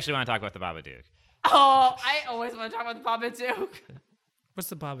 I do actually want to talk about the Babadook. oh, I always want to talk about the Babadook. What's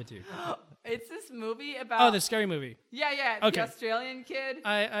the Babadook? It's this movie about. Oh, the scary movie. Yeah, Okay. the Australian kid.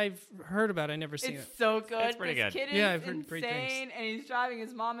 I've heard about it. I've never seen It's it. so good. It's pretty this good. kid is Yeah, I've heard great things. insane, and he's driving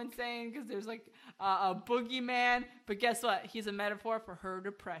his mom insane because there's like a boogeyman. But guess what? He's a metaphor for her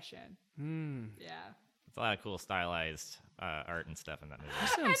depression. Yeah. It's a lot of cool stylized art and stuff in that movie. And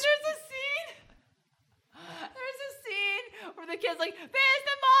Sounds there's a scene where the kid's like, "There's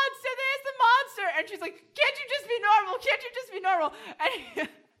the monster," and she's like, "Can't you just be normal? Can't you just be normal?" And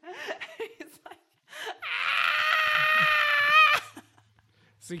he's like, "Ah!"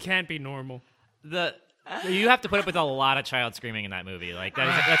 So you can't be normal. You have to put up with a lot of child screaming in that movie. Like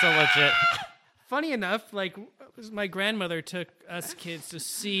that's a legit. Funny enough, like, my grandmother took us kids to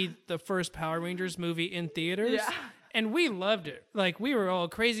see the first Power Rangers movie in theaters. Yeah. And we loved it. Like, we were all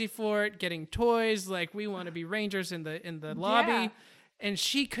crazy for it, getting toys. Like, we want to be Rangers in the lobby. Yeah. And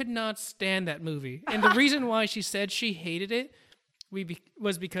she could not stand that movie. And the reason why she said she hated it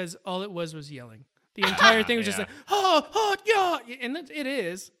was because all it was yelling. The entire thing was just Yeah. like, oh, yeah. And it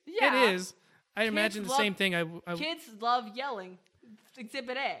is. Yeah. It is. I imagine the love- same thing. Kids love yelling.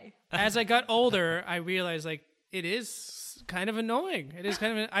 Exhibit A. As I got older, I realized, like, it is kind of annoying. It is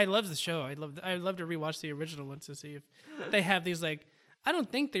kind of. I love the show. I love to rewatch the original ones to see if they have these, like. I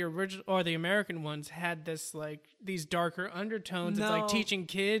don't think the original or the American ones had this, like, these darker undertones. It's like No. teaching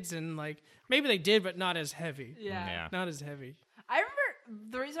kids, and like maybe they did, but not as heavy. Yeah. Not as heavy. I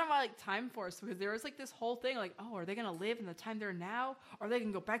remember the reason why I like Time Force because there was like this whole thing like, oh, are they gonna live in the time they're now, or are they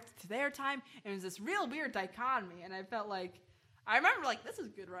gonna go back to their time? And it was this real weird dichotomy, and I felt like I remember like this is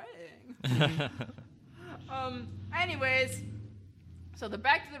good writing. Anyways, so they're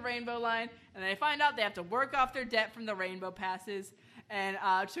back to the Rainbow Line, and they find out they have to work off their debt from the Rainbow Passes. And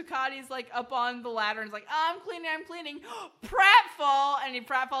Chukati's like up on the ladder and is like, I'm cleaning. Pratfall, and and he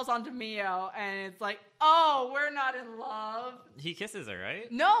pratfalls onto Mio, and it's like, oh, we're not in love. He kisses her,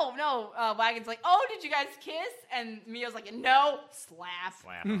 right? No. Wagon's like, oh, did you guys kiss? And Mio's like, no. Slap.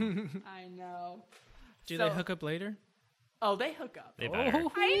 Slap him. I know. Do So- they hook up later? Oh, they hook up. They better. I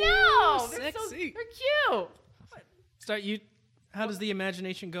know. They're Sexy. they're cute. Start you. How does the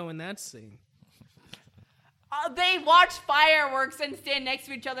imagination go in that scene? They watch fireworks and stand next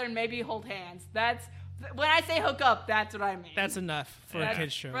to each other and maybe hold hands. That's when I say hook up. That's what I mean. That's enough for a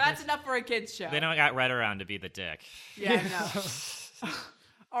kids show. That's enough for a kids show. They don't got Red around to be the dick. Yeah, no.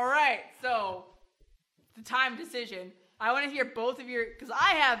 All right, so the time decision. I want to hear both of your, because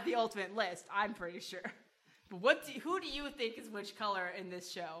I have the ultimate list. I'm pretty sure. But who do you think is which color in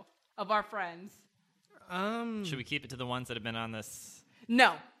this show of our friends? Should we keep it to the ones that have been on this?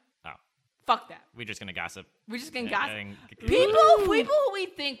 No, Oh, fuck that. we're just gonna gossip. We're just gonna gossip. And- People who we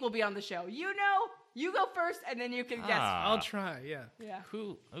think will be on the show. You know, you go first, and then you can guess. Ah. I'll try. Yeah. Yeah.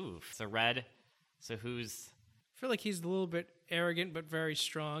 Who? Ooh, so Red. So who's? I feel like he's a little bit arrogant but very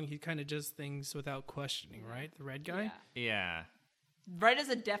strong. He kind of does things without questioning, right? The red guy. Yeah. Yeah. Red is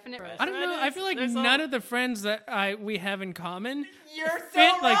a definite. I don't know. I feel like There's none of the friends that we have in common You're so fit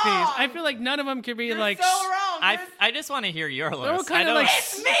wrong. like these. I feel like none of them could be You're like. so wrong. I just want to hear your They're all list. kind I of don't- like.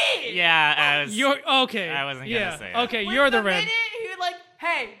 It's me. Yeah. You're okay. I wasn't gonna yeah. say it. Okay, When you're the the red. minute he like,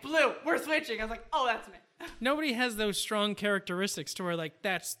 hey, blue, we're switching. I was like, oh, that's me. Nobody has those strong characteristics to where like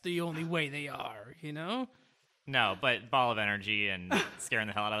that's the only way they are. You know? No, but ball of energy and scaring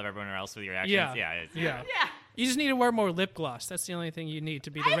the hell out of everyone else with your actions. Yeah. Yeah. Yeah. Yeah. You just need to wear more lip gloss. That's the only thing you need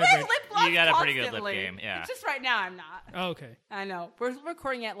to be the I red wear red. lip gloss You got a pretty good lip constantly. game, yeah. It's just right now I'm not. Oh, okay. I know. We're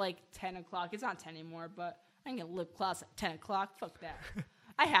recording at like 10 o'clock. It's not 10 anymore, but I can get lip gloss at 10 o'clock. Fuck that.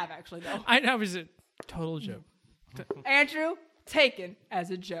 I have actually, though. I know it was a total joke. Andrew, taken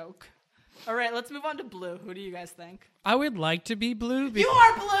as a joke. All right, let's move on to blue. Who do you guys think? I would like to be blue. You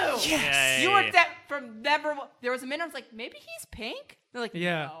are blue! Yes! You were that from never. There was a minute I was like, maybe he's pink? They're like,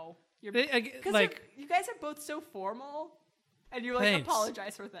 Yeah. no. You're Like, like, you guys are both so formal, and you like Thanks.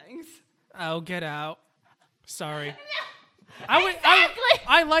 apologize for things. oh, get out. Sorry. Exactly.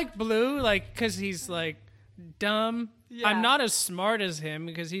 I like blue, like, because he's like dumb. Yeah. I'm not as smart as him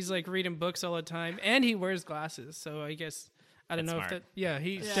because he's like reading books all the time, and he wears glasses. So I guess I don't That's know if smart. that. Yeah,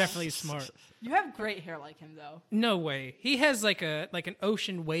 he's Yeah. definitely smart. You have great hair like him, though. No way. He has like an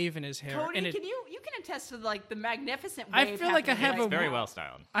ocean wave in his hair, Cody, and can you can attest to like the magnificent I wave feel like I happening have right a- Very now. well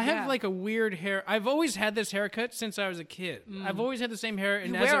styled. I have Yeah. like a weird hair. I've always had this haircut since I was a kid. I've always had the same hair,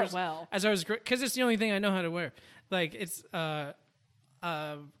 and You as wear I it was, well. as I was, because it's the only thing I know how to wear. Like it's,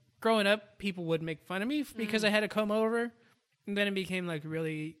 growing up, people would make fun of me because I had a comb over, and then it became like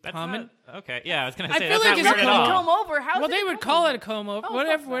really That's common. not okay. Yeah, I was gonna I say feel that's like not it's weird a at all. Comb over. How Well, they would call it a comb over, Oh,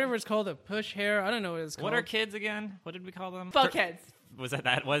 whatever, fuck whatever it's called, a push hair. I don't know what it's called. What are kids again? What did we call them? fuckheads. Was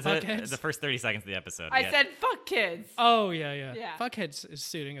that? Was it Fuckheads? the first 30 seconds of the episode? I yeah. said fuck kids. Oh yeah. Yeah. Fuckheads is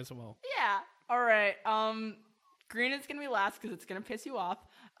suiting as well. Yeah. All right. Green is gonna be last because it's gonna piss you off.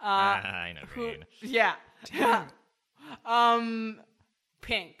 I know Who- green. Yeah.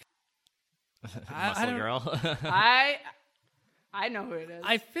 Pink. I Muscle don't- girl. I know who it is.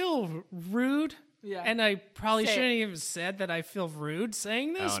 I feel rude. Yeah. And I probably Say it. shouldn't even said that I feel rude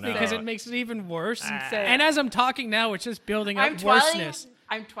saying this Oh, no. because Say it makes it even worse. Say And it. as I'm talking now, it's just building up I'm worseness.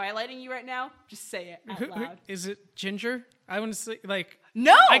 twilighting you right now. Just say it out loud. Is it Ginger? I want to say like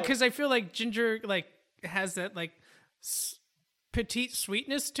No. because I feel like Ginger like has that like petite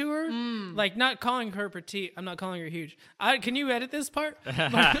sweetness to her. Like not calling her petite. I'm not calling her huge. Can you edit this part?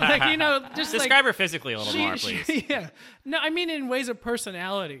 like you know, just Describe like, her physically a little more, please. yeah. No, I mean in ways of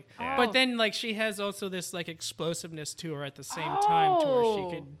personality. Yeah. But then like she has also this like explosiveness to her at the same time to where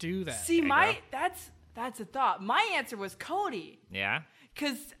she could do that. See, you my go. that's a thought. My answer was Cody. Yeah.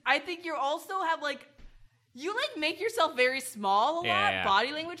 Because I think you also have like, you like make yourself very small a lot, Yeah.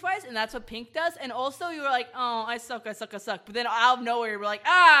 body language wise, and that's what Pink does. And also you were like, oh, I suck. But then out of nowhere you're like,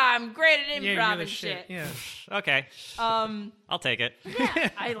 I'm great at Yeah, improv you're the and shit. Yeah. Okay. I'll take it. Yeah,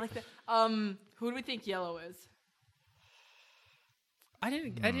 I like that. Who do we think Yellow is? I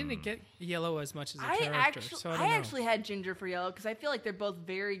didn't get Yellow as much as a I character, so I don't know. actually had Ginger for Yellow because I feel like they're both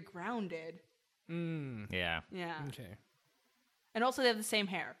very grounded. Yeah. Yeah. Okay. And also they have the same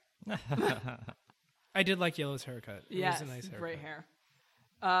hair. I did like Yellow's haircut. It Yes, was a nice haircut. great hair.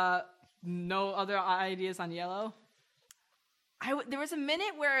 No other ideas on Yellow? There was a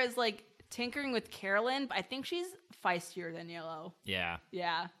minute where I was like tinkering with Carolyn, but I think she's feistier than Yellow. Yeah.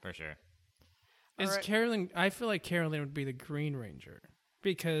 Yeah. For sure. Is Alright. Carolyn? I feel like Carolyn would be the Green Ranger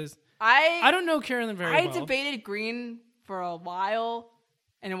because I I don't know Carolyn very well. debated Green for a while,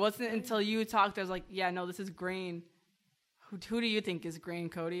 and it wasn't until you talked I was like, yeah, no, this is Green. Who do you think is green,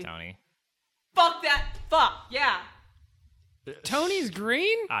 Cody? Tony. Fuck that. Fuck. Yeah. Tony's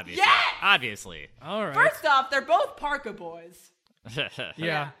green? Obviously. Yes! Obviously. All right. First off, they're both Parka boys.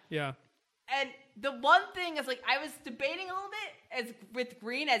 yeah. And the one thing is, like, I was debating a little bit as with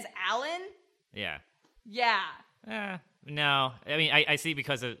green as Alan. Yeah. Yeah. No. I mean, I see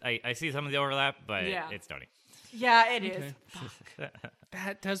because of, I see some of the overlap, but Yeah. it's Tony. Yeah, it is. Okay.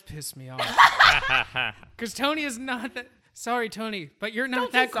 That does piss me off. Because Tony is not that. Sorry, Tony, but you're not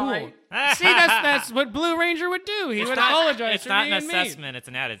Don't say that cool. sorry. See, that's what Blue Ranger would do. He would apologize It's for not being an assessment, it's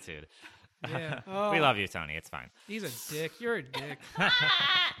an attitude. mean. Yeah. Oh. We love you, Tony. It's fine. He's a dick. You're a dick.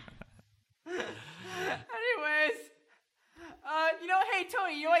 Anyways, hey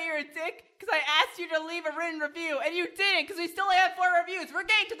Tony, you know what? You're a dick because I asked you to leave a written review and you didn't because we still only have 4 reviews. We're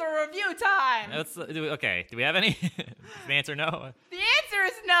getting to the review time. Okay. Do we have any? Is the answer no? The answer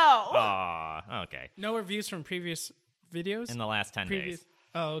is no. Aw. Okay. No reviews from previous videos? In the last 10 previous. days.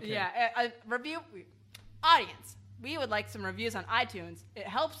 Oh, okay. Yeah, a review. Audience, we would like some reviews on iTunes. It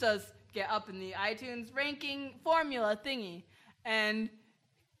helps us get up in the iTunes ranking formula thingy. And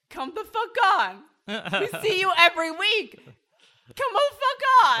come the fuck on. We see you every week. Come the fuck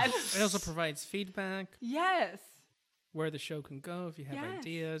on. It also provides feedback, Yes. where the show can go if you have Yes.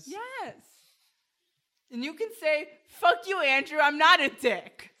 ideas. Yes. And you can say, fuck you, Andrew, I'm not a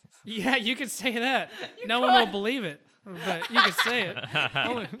dick. Yeah, you could say that. You No one will could. believe it, but you could say it.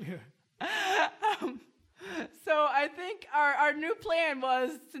 Only- So I think our new plan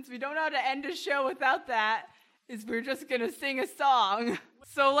was, since we don't know how to end a show without that, is we're just going to sing a song.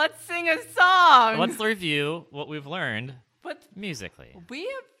 So let's sing a song. Let's review what we've learned But musically. we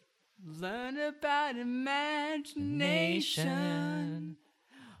have learned about imagination.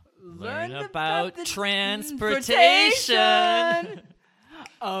 Learn Learned about the transportation.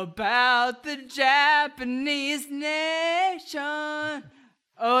 About the Japanese nation.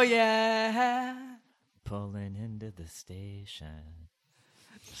 Oh, yeah. Pulling into the station.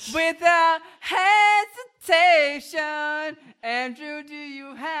 Without hesitation. Andrew, do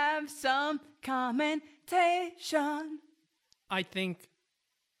you have some commentation? I think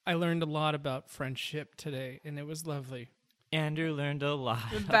I learned a lot about friendship today, and it was lovely. Andrew learned a lot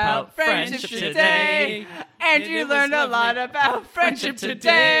About friendship today. Andrew It was learned a lot lovely. about friendship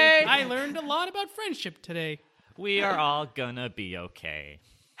today. I learned a lot about friendship today. We are all gonna be okay.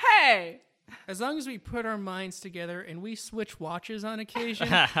 Hey. As long as we put our minds together and we switch watches on occasion,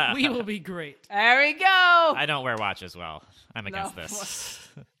 we will be great. There we go. I don't wear watches well. I'm against No. this.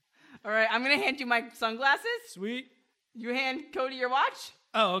 All right, I'm going to hand you my sunglasses. Sweet. You hand Cody your watch.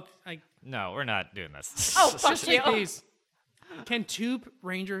 Oh, okay. No, we're not doing this. Oh, fuck Just you. like these. Can 2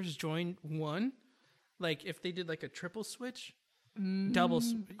 Rangers join one? Like if they did like a triple switch? Double,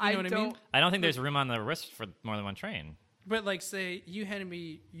 you know I what I mean? don't- I don't think there's room on the wrist for more than one train. But like say you handed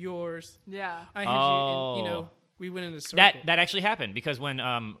me yours, Yeah. I had you, and, you Oh. know, we went in a circle. That actually happened because when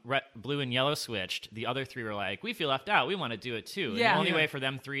blue and yellow switched, the other 3 were like, "We feel left out. We want to do it too." Yeah. And the only Yeah. way for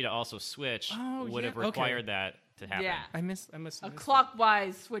them 3 to also switch Oh, would yeah. have Okay. required that to happen. Yeah. I must A have missed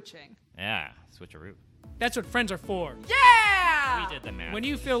clockwise switching. Yeah, switcheroo. that. That's what friends are for. Yeah. We did the math. When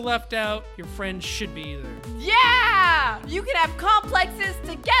you feel left out, your friends should be there. Yeah. You can have complexes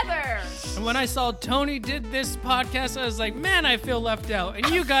together. And when I saw Tony did this podcast, I was like, man, I feel left out. And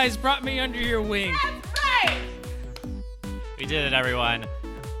you guys brought me under your wing. That's right. We did it, everyone.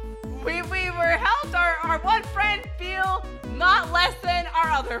 We were helped our one friend feel not less than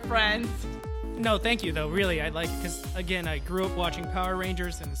our other friends. No, thank you, though. Really, I like it because, again, I grew up watching Power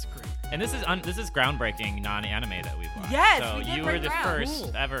Rangers, and it's great. And this is groundbreaking non-anime that we've watched. Yes, so we did you were break the ground. first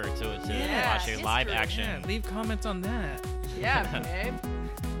Cool. ever to Yeah, watch a live history. action. Yeah, leave comments on that. Yeah, babe.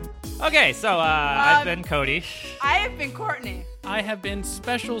 Okay, so I've been Cody. I have been Courtney. I have been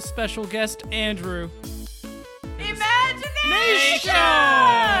special guest Andrew. Imagination!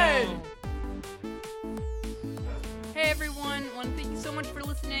 Hey everyone, want to thank you so much for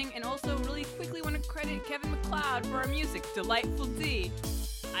listening, and also really quickly want to credit Kevin McLeod for our music, Delightful D.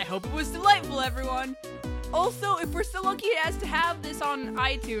 I hope it was delightful, everyone. Also, if we're so lucky as to have this on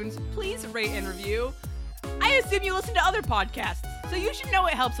iTunes, please rate and review. I assume you listen to other podcasts, so you should know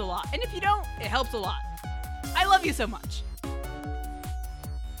it helps a lot. And if you don't, it helps a lot. I love you so much.